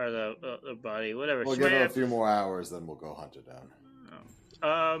 Or the body, whatever. We'll She give might her a have- few more hours, then we'll go hunt her down.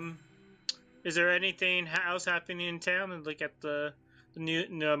 Is there anything else happening in town? And look at the new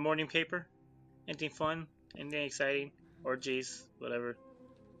morning paper. Anything fun? Anything exciting? Orgies? Whatever.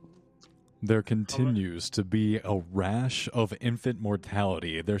 There continues to be a rash of infant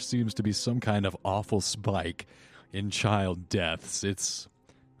mortality. There seems to be some kind of awful spike in child deaths. It's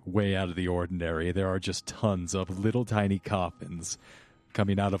way out of the ordinary. There are just tons of little tiny coffins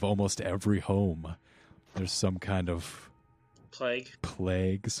coming out of almost every home. There's some kind of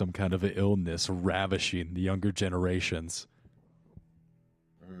plague, some kind of illness ravishing the younger generations.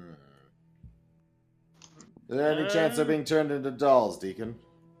 Is there any chance they're being turned into dolls, Deacon?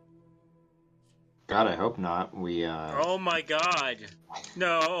 God, I hope not. Oh my god.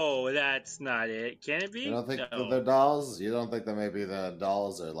 No, that's not it. Can it be? You don't think No. that they're dolls? You don't think that maybe the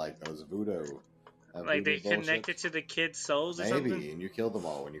dolls are like those voodoo? Like they voodoo bullshit? connected to the kids' souls or Maybe, something? and you killed them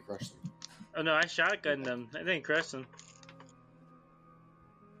all when you crushed them. Oh no, I shotgunned them. I didn't crush them.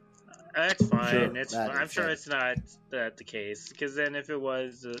 That's fine. Sure, It's that fine. I'm is sure fine. it's not that the case. Because then if it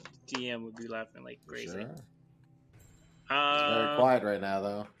was, the DM would be laughing like crazy. Sure. It's very quiet right now,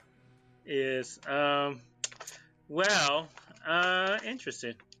 though. Is well,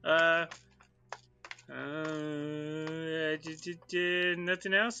 interesting.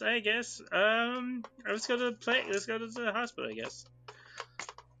 Nothing else, I guess. Let's go to the hospital, I guess.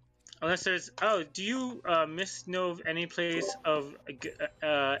 Unless there's, do you know of any place of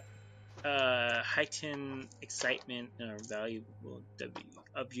heightened excitement or valuable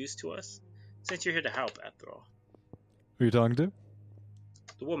of use to us? Since you're here to help, after all. Who are you talking to?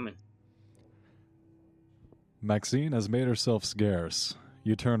 The woman. Maxine has made herself scarce.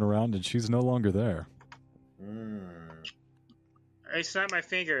 You turn around and she's no longer there. I snap my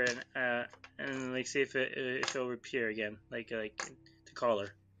finger and like see if it'll appear again, like to call her.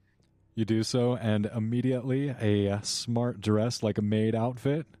 You do so, and immediately a smart dress, like a maid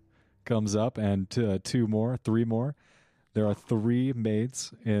outfit, comes up, and 2 more, 3 more. There are 3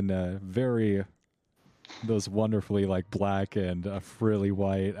 maids in those wonderfully like black and frilly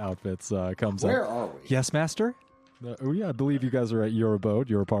white outfits. Comes Where up. are we? Yes, master. Yeah, I believe you guys are at your abode,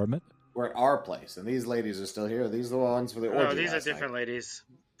 your apartment. We're at our place, and these ladies are still here. These are the ones for the orgy. Oh, these are last different night. ladies,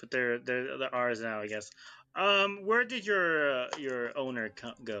 but they're ours now, I guess. Where did your owner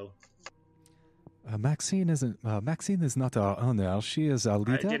go? Maxine isn't. Maxine is not our owner. She is our I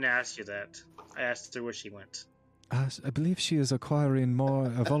leader. didn't ask you that. I asked her where she went. I believe she is acquiring more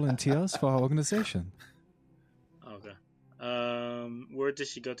volunteers for our organization. Okay. Where did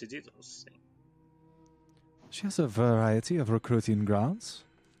she go to do those things? She has a variety of recruiting grounds.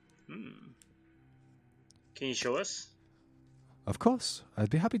 Can you show us? Of course, I'd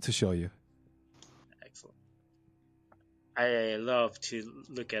be happy to show you. Excellent. I love to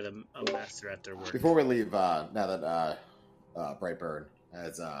look at a master at their work. Before we leave, now that Brightburn,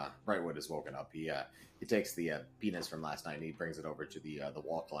 as Brightwood has woken up, he takes the penis from last night and he brings it over to the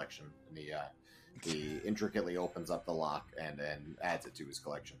wall collection, and he intricately opens up the lock and then adds it to his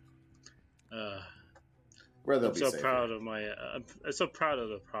collection. Where they'll I'm be so safer. proud of I'm so proud of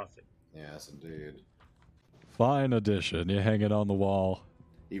the prophet. Yes, indeed. Fine addition. You hang it on the wall.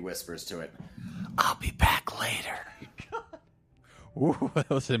 He whispers to it. I'll be back later. Ooh, that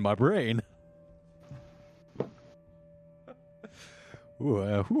was in my brain.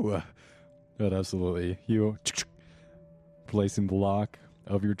 But absolutely. You placing the lock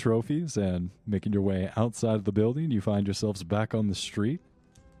of your trophies and making your way outside of the building, you find yourselves back on the street.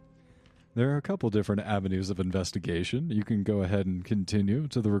 There are a couple different avenues of investigation. You can go ahead and continue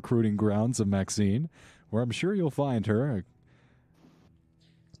to the recruiting grounds of Maxine, where I'm sure you'll find her.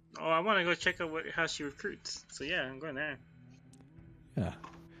 Oh, I want to go check out how she recruits. So yeah, I'm going there. Yeah.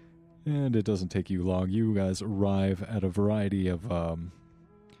 And it doesn't take you long. You guys arrive at a variety of...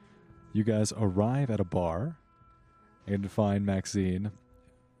 you guys arrive at a bar and find Maxine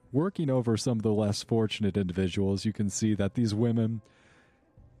working over some of the less fortunate individuals. You can see that these women,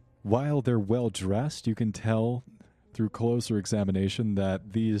 while they're well-dressed, you can tell through closer examination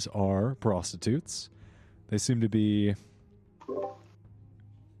that these are prostitutes. They seem to be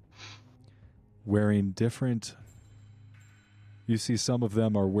wearing different... You see some of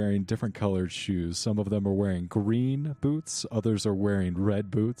them are wearing different colored shoes. Some of them are wearing green boots. Others are wearing red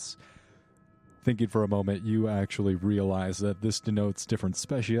boots. Thinking for a moment, you actually realize that this denotes different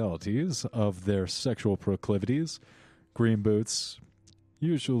specialities of their sexual proclivities. Green boots,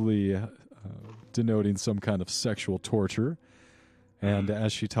 usually denoting some kind of sexual torture. And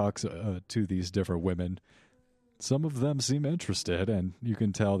as she talks to these different women, some of them seem interested, and you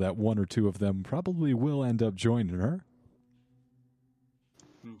can tell that one or two of them probably will end up joining her.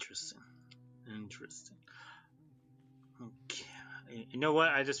 Interesting. Okay. You know what?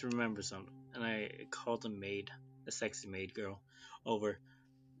 I just remembered something. And I called the sexy maid girl, over.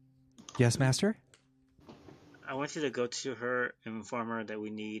 Yes, master? I want you to go to her and inform her that we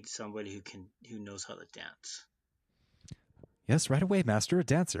need somebody who knows how to dance. Yes, right away, master. A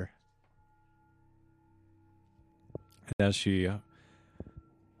dancer. As she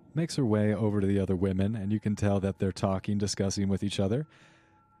makes her way over to the other women, and you can tell that they're talking, discussing with each other.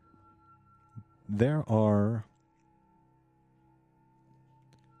 There are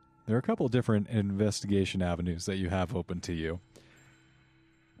a couple different investigation avenues that you have open to you.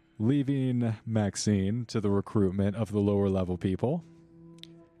 Leaving Maxine to the recruitment of the lower level people.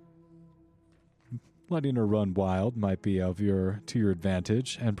 Letting her run wild might be to your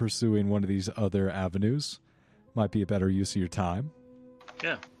advantage, and pursuing one of these other avenues might be a better use of your time.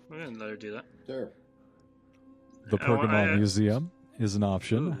 Yeah, we're going to let her do that. Sure. The Pergamon Museum is an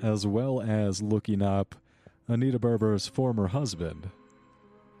option, as well as looking up Anita Berber's former husband.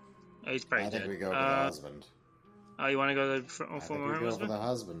 Oh, he's probably I think dead. we go for the husband. Oh, you want to go to the I think former we go husband? for the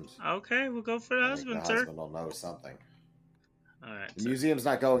husband. Okay, we'll go for the I husband, think the sir. husband will know something. All right. The museum's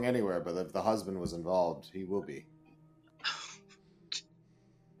not going anywhere, but if the husband was involved, he will be.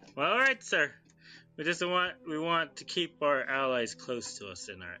 Well, all right, sir. We want to keep our allies close to us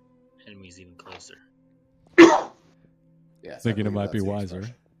and our enemies even closer. Yes, Thinking it might be wiser.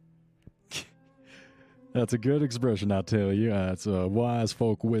 That's a good expression, I tell you. It's a wise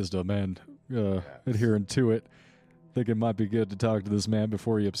folk wisdom, and adhering to it. Think it might be good to talk to this man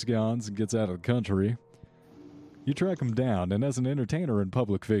before he absconds and gets out of the country. You track him down, and as an entertainer and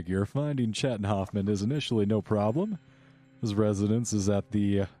public figure, finding Chetton Hoffman is initially no problem. His residence is at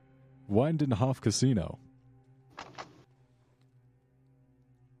the Windenhof Casino.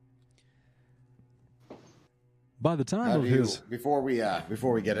 By the time of his... Before we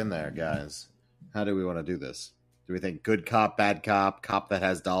get in there, guys, how do we want to do this? Do we think good cop, bad cop, cop that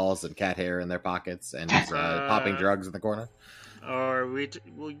has dolls and cat hair in their pockets and is popping drugs in the corner? Or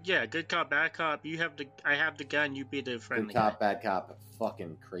good cop, bad cop. I have the gun. You be the friendly Good cop, guy. bad cop,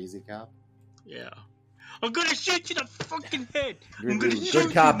 fucking crazy cop. Yeah. I'm gonna shoot you in the fucking head. You're gonna do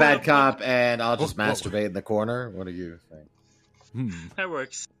good cop, bad cop, and I'll just masturbate in the corner. What do you think? That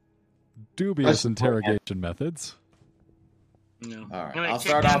works. Dubious interrogation methods. No. All right, I'm gonna I'll kick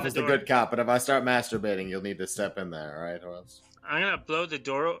start down off as the door. good cop, but if I start masturbating, you'll need to step in there, all right, Horace? I'm gonna blow the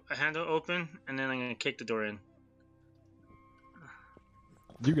door handle open, and then I'm gonna kick the door in.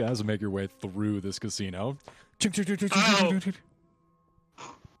 You guys make your way through this casino.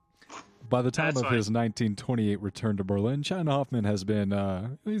 By the time That's of fine. his 1928 return to Berlin, Chetton Hoffman has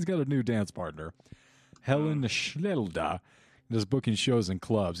been, he's got a new dance partner. Helen Schlelda is booking shows in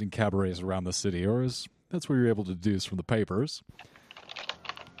clubs and cabarets around the city, that's what you're able to deduce from the papers.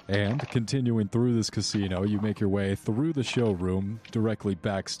 And continuing through this casino, you make your way through the showroom, directly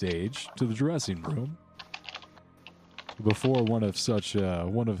backstage to the dressing room. Before one of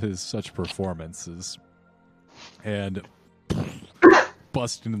his such performances, and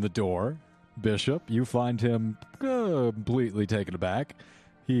busting in the door, Bishop, you find him completely taken aback.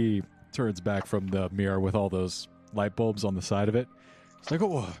 He turns back from the mirror with all those light bulbs on the side of it. It's like,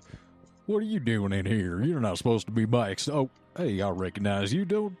 oh, what are you doing in here? You're not supposed to be Mike's. Oh, hey, I recognize you.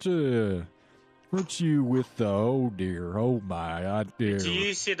 Weren't you with the, oh dear, oh my, I dear. Do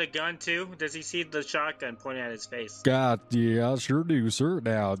you see the gun too? Does he see the shotgun pointing at his face? God, yeah, I sure do, sir.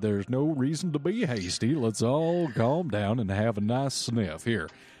 Now, there's no reason to be hasty. Let's all calm down and have a nice sniff here.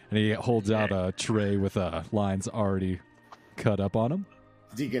 And he holds out a tray with lines already cut up on them.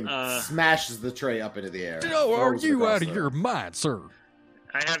 Deacon smashes the tray up into the air. Oh, are throws it you across out of the your room. mind, sir?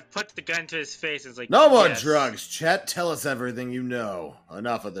 I have put the gun to his face. And it's like, No more yes. drugs, Chet. Tell us everything you know.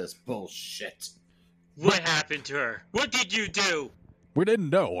 Enough of this bullshit. What happened to her? What did you do? We didn't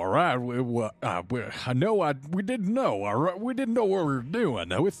know, all right? We didn't know, all right? We didn't know what we were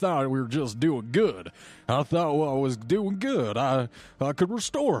doing. We thought we were just doing good. I thought I was doing good. I could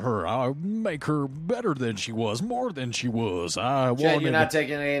restore her. I'd make her better than she was, more than she was. Chet, you're not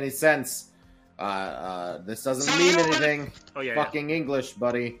taking any sense. This doesn't mean anything. Oh, yeah. Fucking English,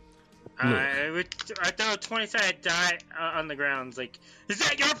 buddy. I throw 20 sided die on the ground. It's like, is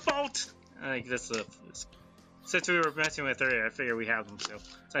that your fault? Like this. Since we were messing with her, I figured we have them. So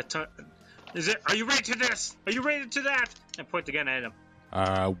are you ready to this? Are you ready to that? And point the gun at him.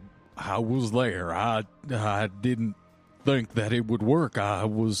 I was there. I didn't think that it would work. I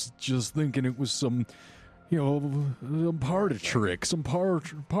was just thinking it was some, some party trick, some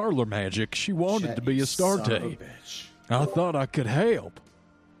parlor magic. She wanted Chet, to be you a Astarte. son of a bitch. I thought I could help.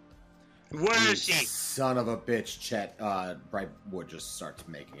 Where You is she? son of a bitch, Chet. Brightwood just starts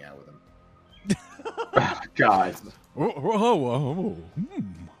making out with him. God.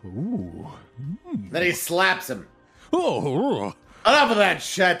 Then he slaps him. Oh, Enough of that,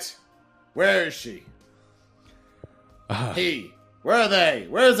 Chet. Where is she? He. Where are they?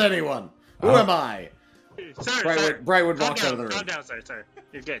 Where's anyone? Who am I? Sir, Brightwood walks out of the room. Calm down, sir.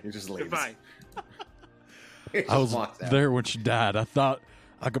 You're good. He just You're leaves. fine. He just I was walks out. there when she died. I thought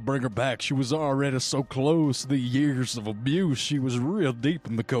I could bring her back. She was already so close. The years of abuse. She was real deep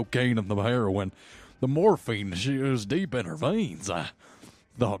in the cocaine and the heroin. The morphine, she was deep in her veins. I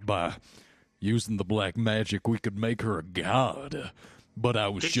thought by using the black magic we could make her a god. But I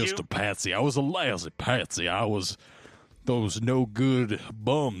was just a patsy. I was a lousy patsy. I was those no-good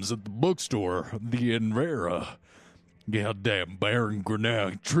bums at the bookstore, the Envera. Goddamn Baron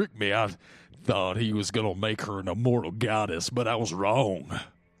Grinnell tricked me. I thought he was going to make her an immortal goddess, but I was wrong.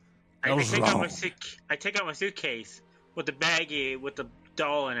 I take out my suitcase with the baggie with the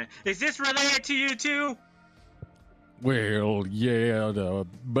doll in it. Is this related to you too? Well, yeah,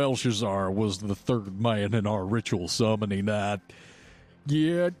 Belshazzar was the third man in our ritual summoning night.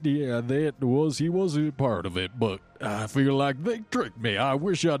 Yeah, that was, he was a part of it, but I feel like they tricked me. I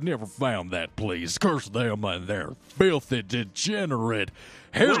wish I'd never found that place. Curse them and their filthy, degenerate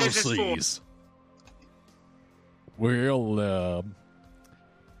heresies. Well,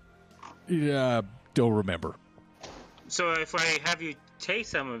 yeah, I don't remember. So if I have you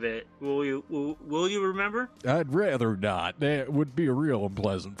taste some of it, will you remember? I'd rather not. That would be real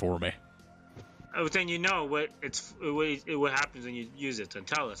unpleasant for me. Oh, then you know what happens when you use it. Then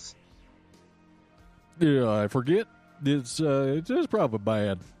tell us. Yeah, I forget. It's probably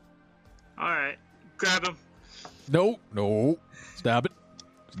bad. All right, grab him. No, stop it.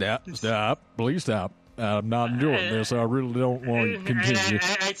 Stop. Please stop. I'm not enjoying this. I really don't want to continue.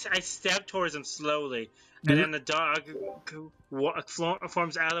 I step towards him slowly, and then the dog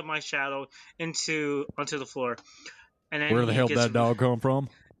forms out of my shadow onto the floor. And then Where the hell did that dog come from?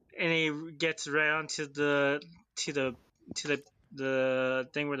 And he gets right onto the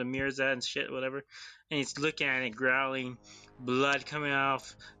thing where the mirror's at and shit, whatever. And he's looking at it, growling, blood coming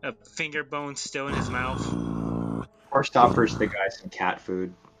off, a finger bone still in his mouth. First offers the guy some cat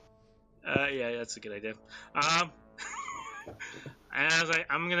food. Yeah, that's a good idea. And I was like,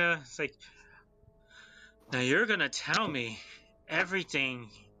 it's like, now you're gonna tell me everything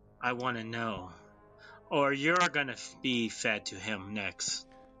I want to know, or you're gonna be fed to him next.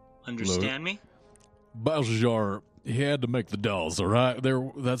 Understand me? Belshazzar, he had to make the dolls, all right?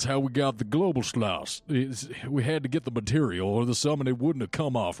 That's how we got the global schloss. We had to get the material, or the summoning wouldn't have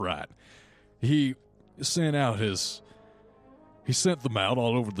come off right. He sent them out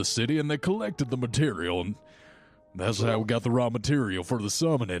all over the city, and they collected the material, and that's how we got the raw material for the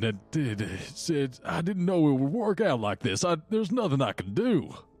summoning. I didn't know it would work out like this. There's nothing I can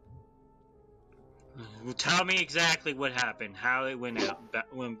do. Well, tell me exactly what happened, how it went out,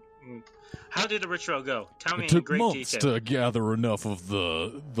 how did the ritual go? Tell me It in took great months detail. to gather enough of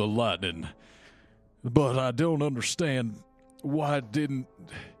the lightning, but I don't understand why it didn't.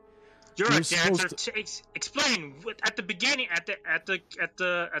 You're We're a dancer. supposed Explain at the beginning, at the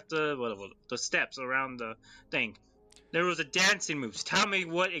steps around the thing. There was a dancing moves. Tell me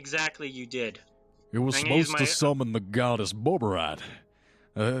what exactly you did. It was I'm gonna use supposed to summon the goddess Boberite.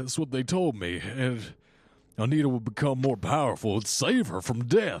 That's what they told me, and Anita would become more powerful and save her from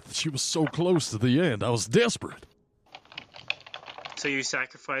death. She was so close to the end. I was desperate. So you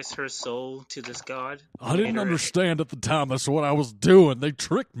sacrificed her soul to this god? I didn't Or- understand at the time that's what I was doing. They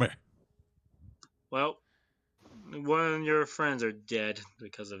tricked me. Well, one of your friends are dead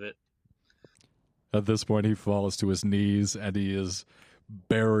because of it. At this point, he falls to his knees and he is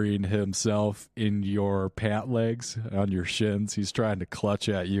burying himself in your pant legs, on your shins. He's trying to clutch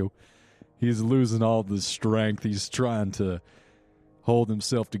at you. He's losing all the strength. He's trying to hold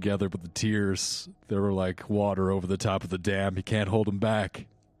himself together, but the tears, they were like water over the top of the dam. He can't hold them back.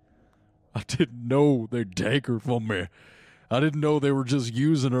 I didn't know they'd take her from me. I didn't know they were just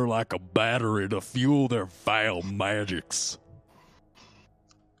using her like a battery to fuel their foul magics.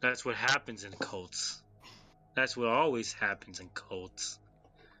 That's what happens in cults. That's what always happens in cults.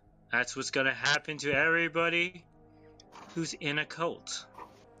 That's what's gonna happen to everybody who's in a cult.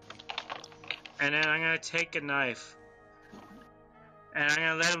 And then I'm gonna take a knife and I'm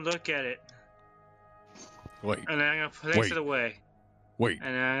gonna let him look at it. Wait, And then I'm gonna place Wait. it away. wait.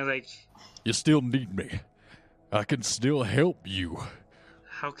 And then I'm like, You still need me. I can still help you.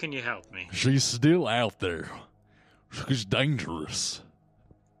 how can you help me? She's still out there. She's dangerous.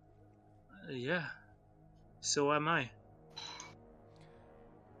 Yeah. So am I.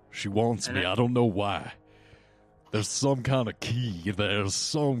 She wants me. I don't know why. There's some kind of key. There's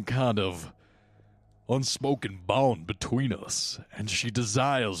some kind of unspoken bond between us. And she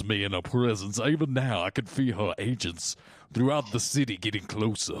desires me in her presence. Even now, I can feel her agents throughout the city getting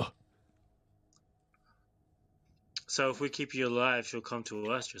closer. So if we keep you alive, she'll come to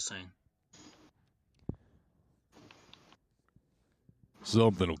us, you're saying?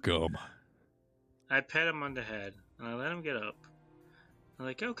 Something will come. I pat him on the head, and I let him get up. I'm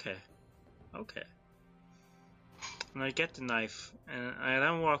like, okay. And I get the knife, and I let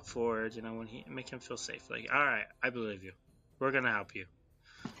him walk forward, when he make him feel safe. Like, alright, I believe you. We're gonna help you.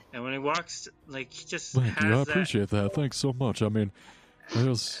 And when he walks, he just Thank has you. I that... appreciate that. Thanks so much. I mean, it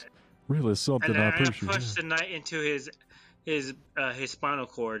was really something And then I I'm gonna appreciate. push the knife into his spinal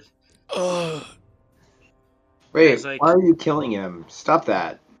cord. Wait, It's like- why are you killing him? Stop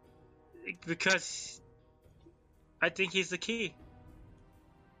that. Because I think he's the key.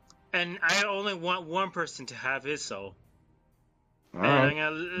 And I only want one person to have his soul. All And I'm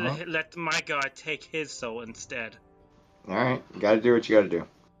right, gonna let my god take his soul instead. all right. You gotta do what you gotta do.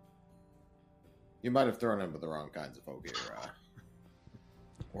 You might have thrown him with the wrong kinds of folk here,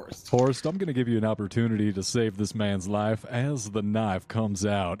 Horst. Horst, I'm going to give you an opportunity to save this man's life as the knife comes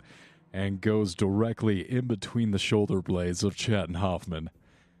out and goes directly in between the shoulder blades of Chet and Hoffman.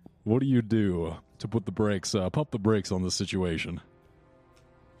 What do you do to put the brakes, pump the brakes on this situation?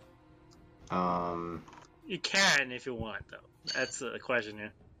 You can if you want, though. That's the question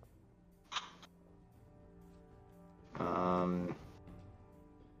here.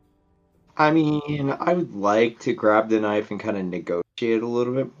 I mean, I would like to grab the knife and kind of negotiate a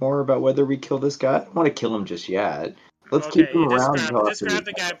little bit more about whether we kill this guy. I don't want to kill him just yet. Let's keep him you just around grab, until just after grab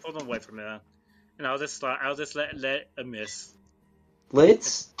we... the guy and pull him away from it, and I'll just let a miss.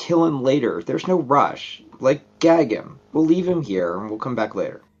 Let's kill him later. There's no rush. Gag him. We'll leave him here and we'll come back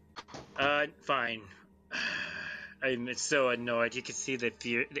later. Fine. I'm so annoyed. You can see the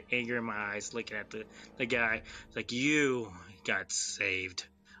fear, the anger in my eyes looking at the guy. It's like, you got saved.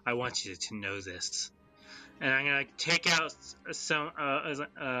 I want you to know this. And I'm gonna take out some.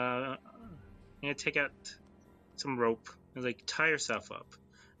 I'm gonna take out some rope and tie yourself up.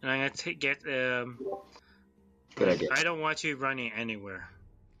 And I'm gonna get. Good idea. I don't want you running anywhere.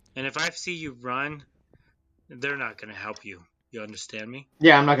 And if I see you run, they're not gonna help you. You understand me?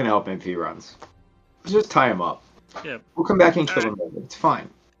 Yeah, I'm not going to help him if he runs. Just tie him up. Yeah. We'll come back and kill Alright. him later. It's fine.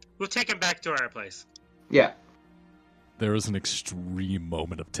 We'll take him back to our place. Yeah. There is an extreme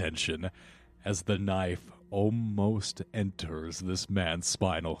moment of tension as the knife almost enters this man's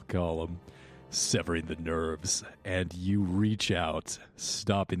spinal column, severing the nerves, and you reach out,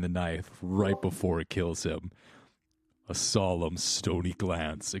 stopping the knife right before it kills him. A solemn, stony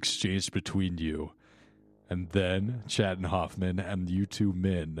glance exchanged between you, and then Chat and Hoffman and you two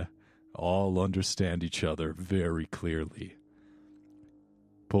men all understand each other very clearly.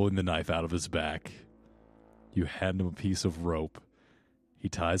 Pulling the knife out of his back, you hand him a piece of rope. He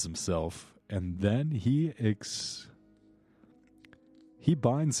ties himself, and then he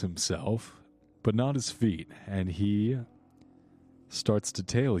binds himself, but not his feet, and he starts to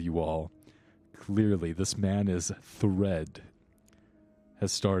tail you all. Clearly, this man's thread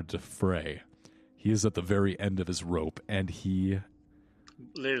has started to fray. He is at the very end of his rope, and he...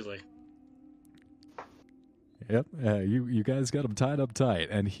 Literally. Yep, you guys got him tied up tight,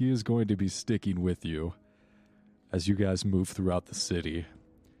 and he is going to be sticking with you as you guys move throughout the city.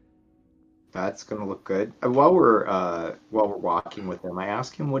 That's gonna look good. While we're walking with him, I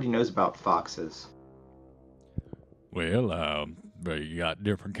ask him what he knows about foxes. Well, you got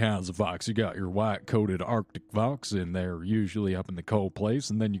different kinds of fox. You got your white-coated Arctic fox, and they're usually up in the cold place.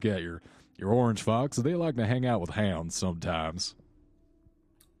 And then you got your orange fox. They like to hang out with hounds sometimes.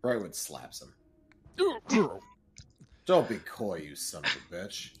 Brightwood slaps him. Don't be coy, you son of a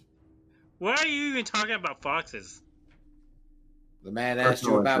bitch. Why are you even talking about foxes? The man asked you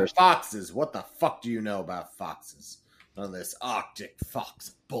Personal about interest. foxes. What the fuck do you know about foxes? None of this Arctic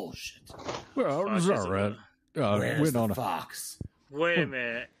fox bullshit. Well, it's Foxes all right. Where's Went the on a fox? Wait a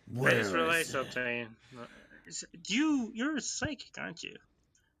minute. Where I just is realized it? something. You're a psychic, aren't you?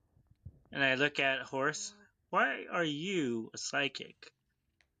 And I look at Horse. Why are you a psychic?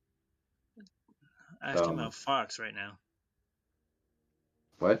 Asking about Fox right now.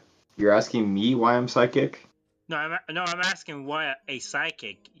 What? You're asking me why I'm psychic? No, I'm asking why a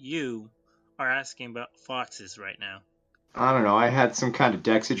psychic. You are asking about foxes right now. I don't know. I had some kind of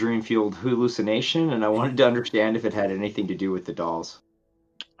Dexedrine-fueled hallucination, and I wanted to understand if it had anything to do with the dolls.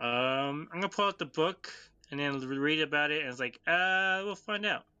 I'm gonna pull out the book and then read about it, and it's like, we'll find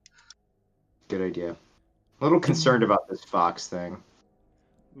out. Good idea. A little concerned about this fox thing.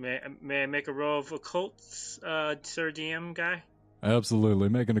 May I make a roll of occults, Sir DM guy? Absolutely.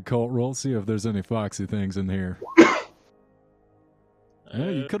 Make an occult roll. See if there's any foxy things in here. Yeah,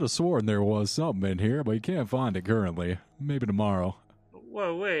 you could have sworn there was something in here, but you can't find it currently. Maybe tomorrow.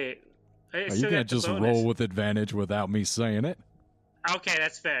 Whoa, wait. I You still can't got the just bonus. roll with advantage without me saying it. Okay,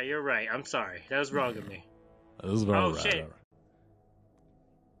 that's fair. You're right. I'm sorry. That was wrong of me. This is all Oh, right. shit.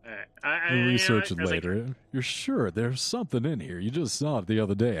 all right. Alright. We'll you know research what? it I was like, later. You're sure there's something in here? You just saw it the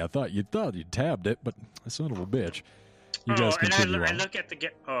other day. I thought you tabbed it, but son of a bitch. You guys and continue I on. look at the guy.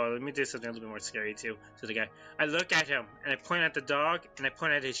 Oh, let me do something a little bit more scary too. To the guy, I look at him and I point at the dog and I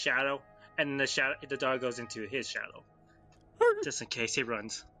point at his shadow, and the dog goes into his shadow, just in case he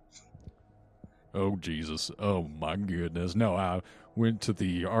runs. Oh, Jesus. Oh, my goodness. No, I went to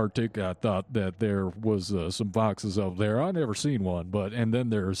the Arctic. I thought that there was some foxes up there. I never seen one, and then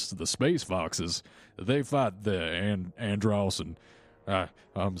there's the space foxes. They fight the Andros, and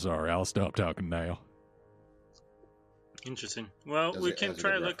I'm sorry. I'll stop talking now. Interesting. Well, we can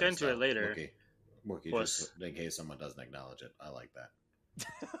try to look into it later. Wookie, just in case someone doesn't acknowledge it. I like that.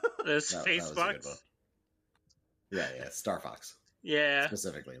 The That space was a good one. fox. Yeah, Star Fox. Yeah.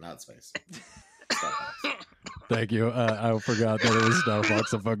 Specifically, not space. Star Fox. Thank you. I forgot that it was Star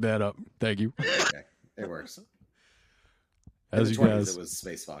Fox. I fucked that up. Thank you. Okay, it works. As In you the 20s, guys it was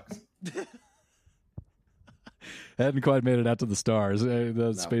Space Fox. hadn't quite made it out to the stars.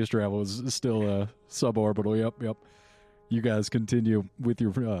 The space travel was still suborbital. Yep. You guys continue with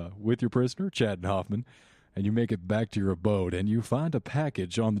your prisoner, Chad Hoffman, and you make it back to your abode, and you find a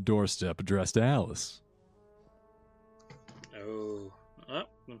package on the doorstep addressed to Alice. Oh.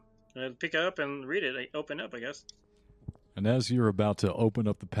 I'll pick it up and read it. I open up, I guess. And as you're about to open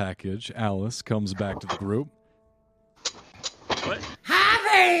up the package, Alice comes back to the group. What?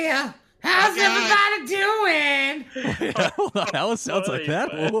 Hi there! How's everybody doing? Wait, hold on, Alice sounds like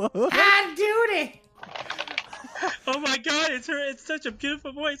that. Howdy doody! Oh my God! It's her. It's such a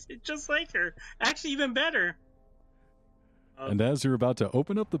beautiful voice. It's just like her. Actually, even better. And as you're about to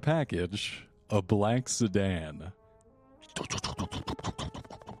open up the package, a black sedan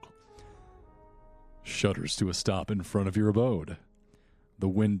shudders to a stop in front of your abode. The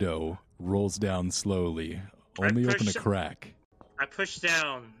window rolls down slowly, only open a crack. I push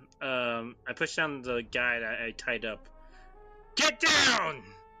down. I push down the guy that I tied up. Get down!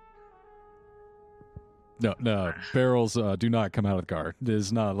 No, barrels do not come out of the car. It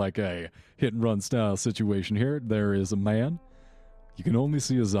is not like a hit-and-run style situation here. There is a man. You can only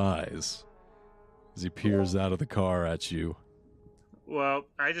see his eyes as he peers out of the car at you. Well,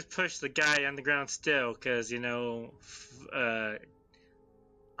 I just pushed the guy on the ground still, because, I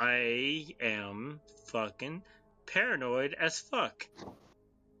am fucking paranoid as fuck.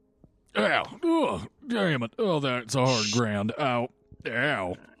 Ow! Oh, damn it! Oh, that's a hard ground. Ow!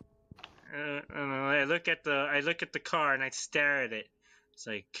 Ow! And I look at the car and I stare at it. It's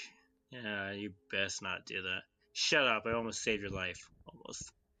like, yeah, you best not do that. Shut up! I almost saved your life.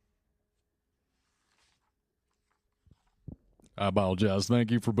 Almost. I apologize.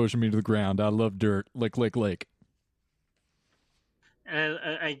 Thank you for pushing me to the ground. I love dirt. Lick, lick, lick. And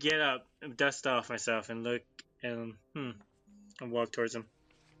I get up, dust off myself, and look, and walk towards him.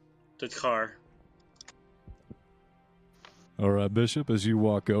 The car. All right, Bishop, as you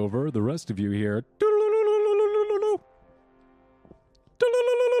walk over, the rest of you hear...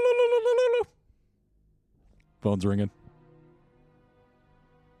 Phone's ringing.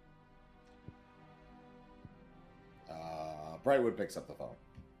 Brightwood picks up the phone.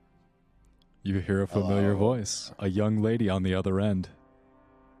 You hear a familiar Hello. voice, a young lady on the other end.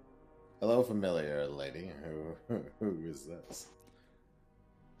 Hello, familiar lady. Who is this?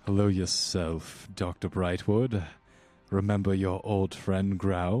 Hello yourself, Dr. Brightwood. Remember your old friend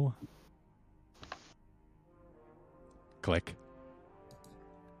Grau? Click.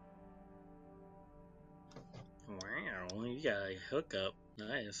 Wow, you got a hookup.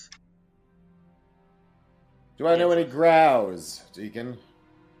 Nice. Do I know any Grows, Deacon?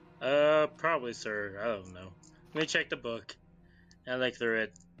 Probably, sir. I don't know. Let me check the book. I like the red.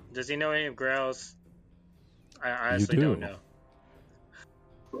 Does he know any of Growls? I honestly do. don't know.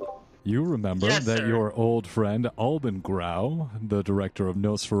 You remember Yes, that sir. your old friend Alban Grau, the director of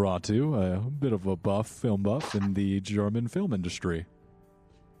Nosferatu, a bit of a film buff in the German film industry.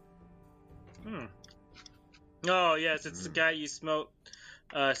 Oh, yes, it's the guy you smoked,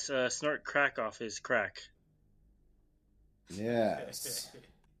 snort crack off his crack. Yes.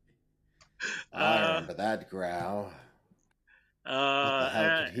 I remember that Grow. What the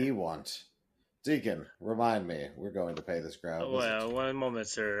hell could he want? Deacon, remind me. We're going to pay this Grow a visit. Well, one moment,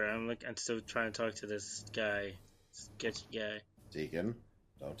 sir. I'm still trying to talk to this guy. Sketchy guy. Deacon,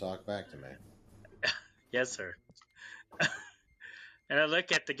 don't talk back to me. Yes, sir. And I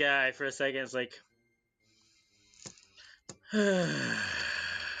look at the guy for a second. It's like,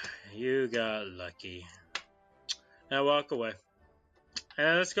 you got lucky. And I walk away.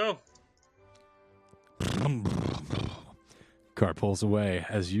 And let's go. Car pulls away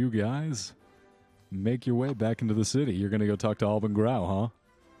as you guys make your way back into the city. You're going to go talk to Alban Grau, huh?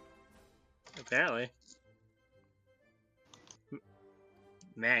 Apparently.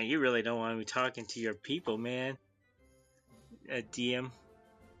 Man, you really don't want to be talking to your people, man. DM.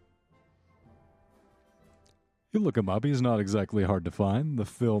 You look him up. He's not exactly hard to find. The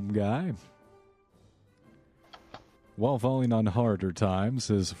film guy. While falling on harder times,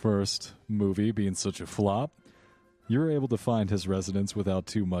 his first movie being such a flop, you're able to find his residence without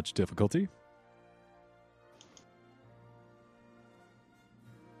too much difficulty.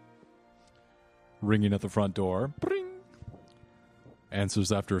 Ringing at the front door. Bring!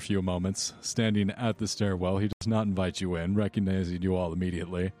 Answers after a few moments. Standing at the stairwell, he does not invite you in, recognizing you all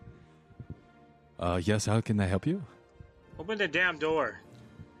immediately. Yes, how can I help you? Open the damn door.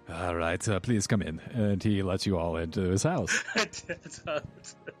 All right, please come in. And he lets you all into his house.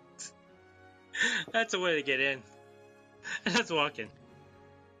 That's a way to get in. Let's walk in.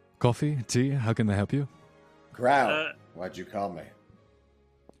 Coffee, tea, how can I help you? Grow, why'd you call me?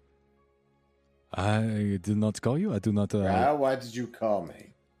 I did not call you. I do not... Grow, why did you call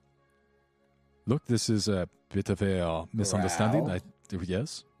me? Look, this is a bit of a misunderstanding. Growl?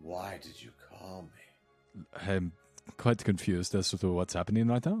 Yes? Why did you call me? I'm quite confused as to what's happening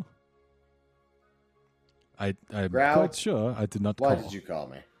right now. I'm Growl? quite sure I did not Why call. did you call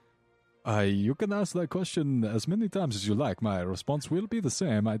me? You can ask that question as many times as you like. My response will be the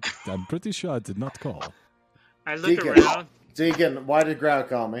same. I'm pretty sure I did not call. I look Deacon. around. Deacon, why did Grow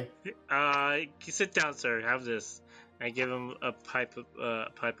call me? Sit down, sir. Have this. I give him a pipe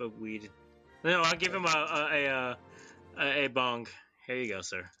of weed. No, I'll give him a bong. Here you go,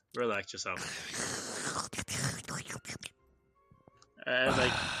 sir. Relax yourself.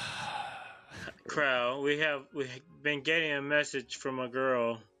 Like, Crow, we've been getting a message from a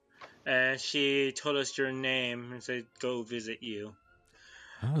girl, and she told us your name and said go visit you.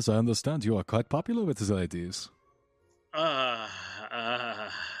 As I understand, you are quite popular with his ladies.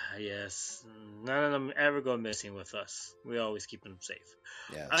 Yes. None of them ever go missing with us. We always keep them safe.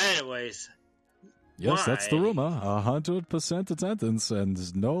 Yes. Anyways. Yes, that's the why? rumor. 100% attendance,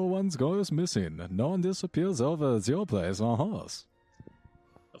 and no one goes missing. No one disappears over at your place on horse.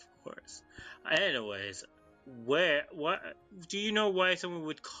 Of course. Anyways, what do you know why someone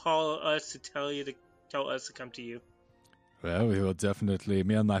would call us to tell us to come to you? Well, we will definitely.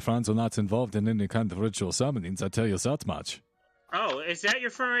 Me and my friends are not involved in any kind of ritual summonings. I tell you that much. Oh, is that your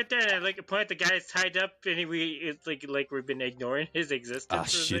friend right there? And like, point the guy's tied up, and it's like we've been ignoring his existence. Ah, or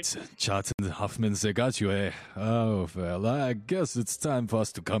shit. something? Chart and Huffman, they got you, eh? Oh, well, I guess it's time for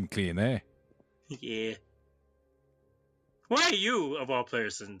us to come clean, eh? Yeah. Why are you, of all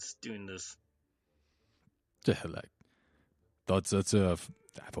persons, doing this? Yeah, like, thought that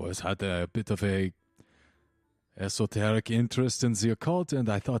I've always had a bit of a esoteric interest in the occult, and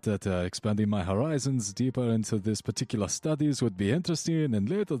I thought that expanding my horizons deeper into this particular studies would be interesting, and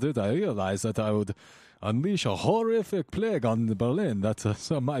later did I realize that I would unleash a horrific plague on Berlin. That's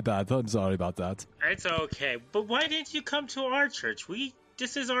my bad. I'm sorry about that. It's okay, but why didn't you come to our church?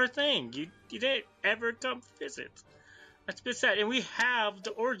 This is our thing. You didn't ever come visit. That's a bit sad. And we have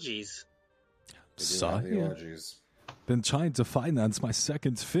the orgies. We do have the orgies. been trying to finance my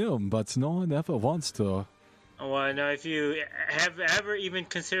second film, but no one ever wants to. Well, now, if you have ever even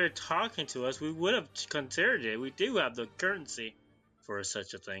considered talking to us, we would have considered it. We do have the currency for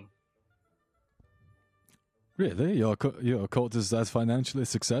such a thing. Really? Your cult is that financially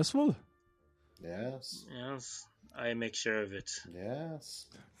successful? Yes. Yes, I make sure of it. Yes.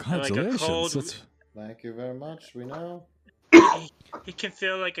 Congratulations. cold- That's- Thank you very much. We know. He can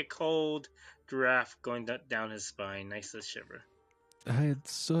feel like a cold draft going down his spine. Nice to shiver.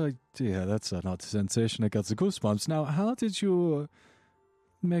 Yeah, that's an odd sensation. It gets the goosebumps. Now, how did you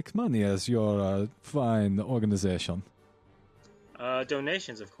make money as your fine organization?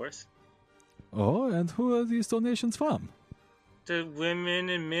 Donations, of course. Oh, and who are these donations from? The women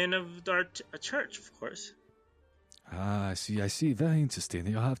and men of our church, of course. Ah, I see. Very interesting.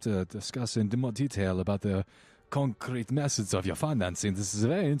 You'll have to discuss in more detail about the concrete methods of your financing. This is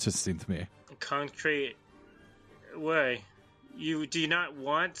very interesting to me. Concrete way. Do you not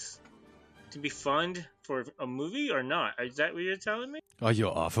want to be funded for a movie or not? Is that what you're telling me? Are you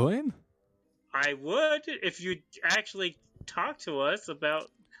offering? I would if you actually talk to us about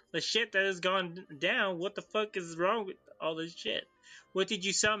the shit that has gone down. What the fuck is wrong with all this shit? What did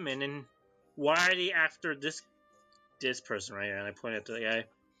you summon, and why are they after this person right here? And I point at the guy,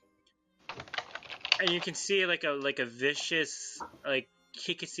 and you can see like a vicious, like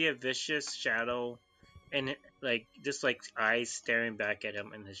he can see a vicious shadow, and like just like eyes staring back at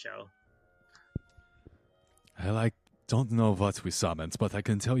him in the shadow. Well, I don't know what we summoned, but I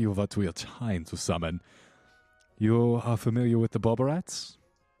can tell you what we are trying to summon. You are familiar with the Bobberats?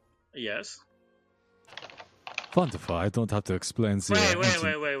 Yes. Wonderful. I don't have to explain the...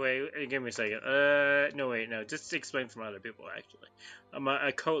 Wait. Give me a second. No. Just explain from other people, actually.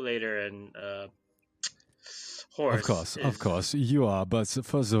 A co-later and Horus. Of course, you are, but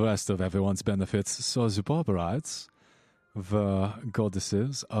for the rest of everyone's benefits, so the Boberites, the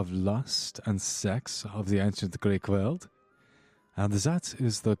goddesses of lust and sex of the ancient Greek world, and that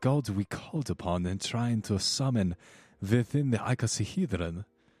is the god we called upon in trying to summon within the icosahedron.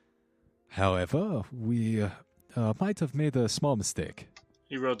 However, we might have made a small mistake.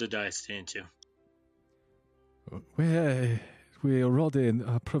 You rolled the dice, didn't you? We rolled in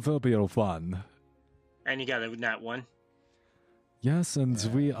a proverbial one. And you got a nat one? Yes, and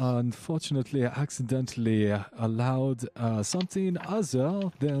we unfortunately accidentally allowed something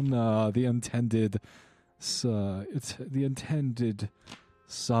other than the intended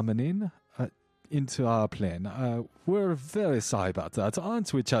summoning into our plane. We're very sorry about that,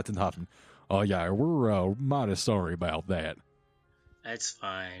 aren't we, Chattenhoffen? Oh yeah, we're mighty sorry about that. That's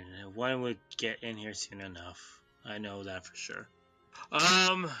fine. One would get in here soon enough. I know that for sure.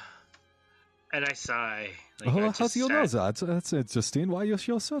 And I sigh. How do you know that? That's interesting. Why are you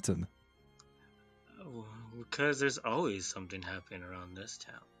so certain? Because there's always something happening around this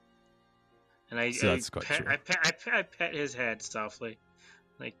town. And I pet his head softly.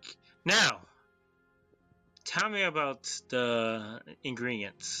 Like, now, tell me about the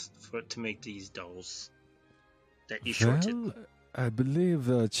ingredients to make these dolls that you shorted. Well, I believe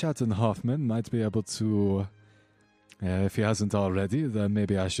Chattenhoffman might be able to... if he hasn't already, then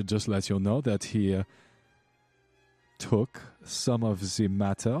maybe I should just let you know that he took some of the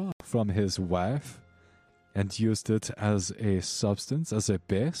matter from his wife and used it as a substance, as a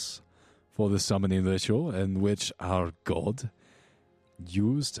base for the summoning ritual in which our god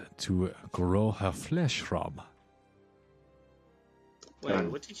used to grow her flesh from. Wait,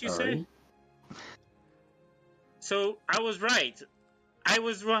 what did you say? So, I was right. I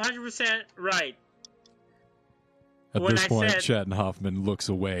was 100% right. At When this I point, said- Chattenhoffman looks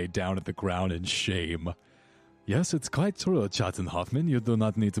away down at the ground in shame. Yes, it's quite true, Chattenhoffman. You do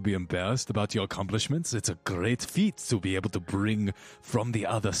not need to be embarrassed about your accomplishments. It's a great feat to be able to bring from the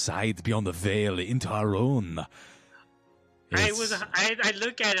other side, beyond the veil, into our own. I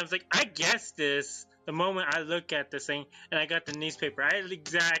look at it, I was like, I guessed this the moment I look at this thing, and I got the newspaper. I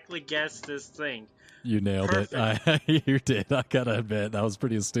exactly guessed this thing. You nailed Perfect. it. You did. I gotta admit, that was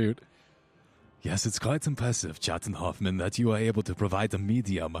pretty astute. Yes, it's quite impressive, Chattenhoffman, that you are able to provide a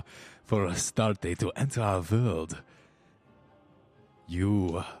medium for Astarte to enter our world.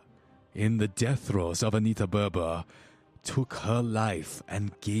 You, in the death throes of Anita Berber, took her life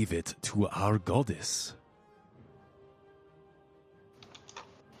and gave it to our goddess.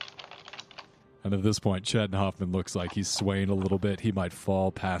 And at this point, Chattenhoffman looks like he's swaying a little bit. He might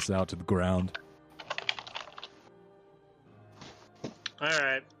fall, pass out to the ground.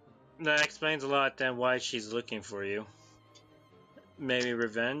 Alright. That explains a lot then why she's looking for you. Maybe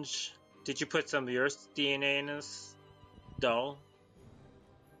revenge? Did you put some of your DNA in this doll?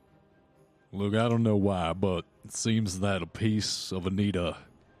 Look, I don't know why, but it seems that a piece of Anita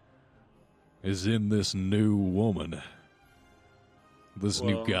is in this new woman. This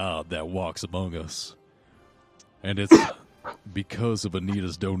new Well- god that walks among us. And it's because of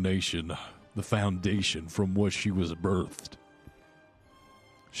Anita's donation, the foundation from which she was birthed.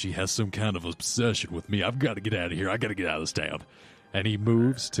 She has some kind of obsession with me. I've got to get out of here. I got to get out of this town. And he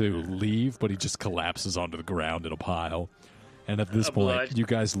moves to leave, but he just collapses onto the ground in a pile. And at this point, Obliged. you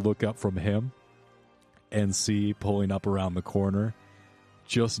guys look up from him and see pulling up around the corner,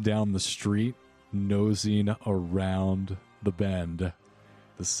 just down the street, nosing around the bend,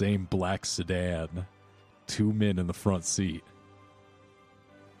 the same black sedan, 2 men in the front seat.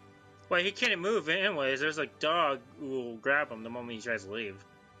 Well, he can't move anyways. There's a dog who will grab him the moment he tries to leave.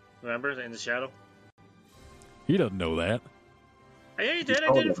 Remember, in the shadow? He doesn't know that. Yeah, he did.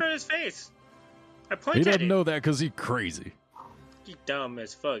 I did it in front of his face. I He pointed at doesn't him. know that because he's crazy. He's dumb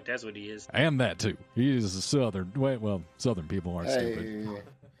as fuck. That's what he is. And that, too. He is a southern... Well, southern people aren't stupid.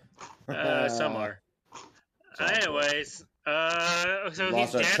 Some are. Anyways, so We've he's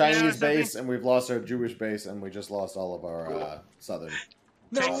lost our dead now or Chinese something? base, and we've lost our Jewish base, and we just lost all of our southern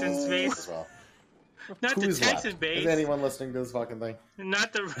Texans as base. well. Not the Who's Texan left? base. Is anyone listening to this fucking thing?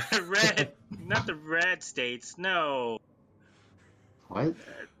 Not the red. Not the red states. No, What?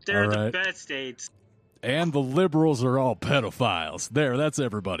 they're All the right. bad states. And the liberals are all pedophiles. There, that's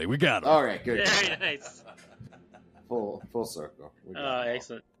everybody. We got them. All right, good. Very nice. Full circle. We got Oh, it all.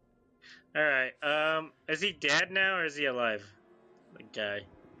 excellent. All right. Is he dead now or is he alive? The guy.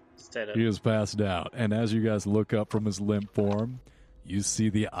 Instead of He is passed out. And as you guys look up from his limp form, you see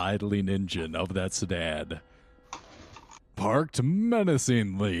the idling engine of that sedan parked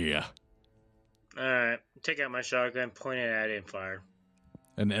menacingly. all right. Take out my shotgun, point it at it, and fire.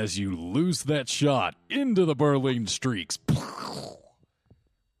 And as you lose that shot into the Berlin streaks,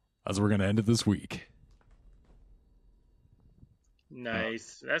 as we're going to end it this week.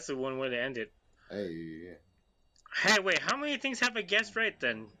 Nice. That's the one way to end it. Hey, Hey, wait. How many things have I guessed right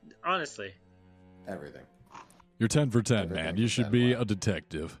then? Honestly. everything. You're 10 for 10, Everything man. You is should 10, be wow. a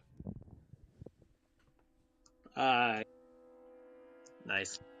detective.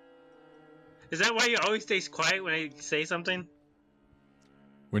 Nice. Is that why you always stay quiet when I say something?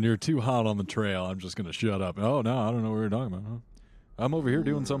 When you're too hot on the trail, I'm just going to shut up. Oh, no, I don't know what you're talking about. Huh? I'm over here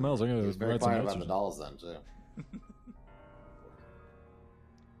doing something else. I got He was to very write some quiet notes. about the dolls then too.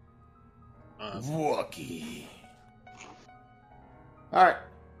 Wookie. All right,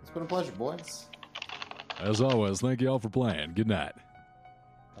 it's been a pleasure, boys. As always, thank you all for playing. Good night.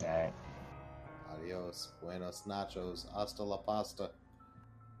 All right. Adios, buenos nachos, hasta la pasta.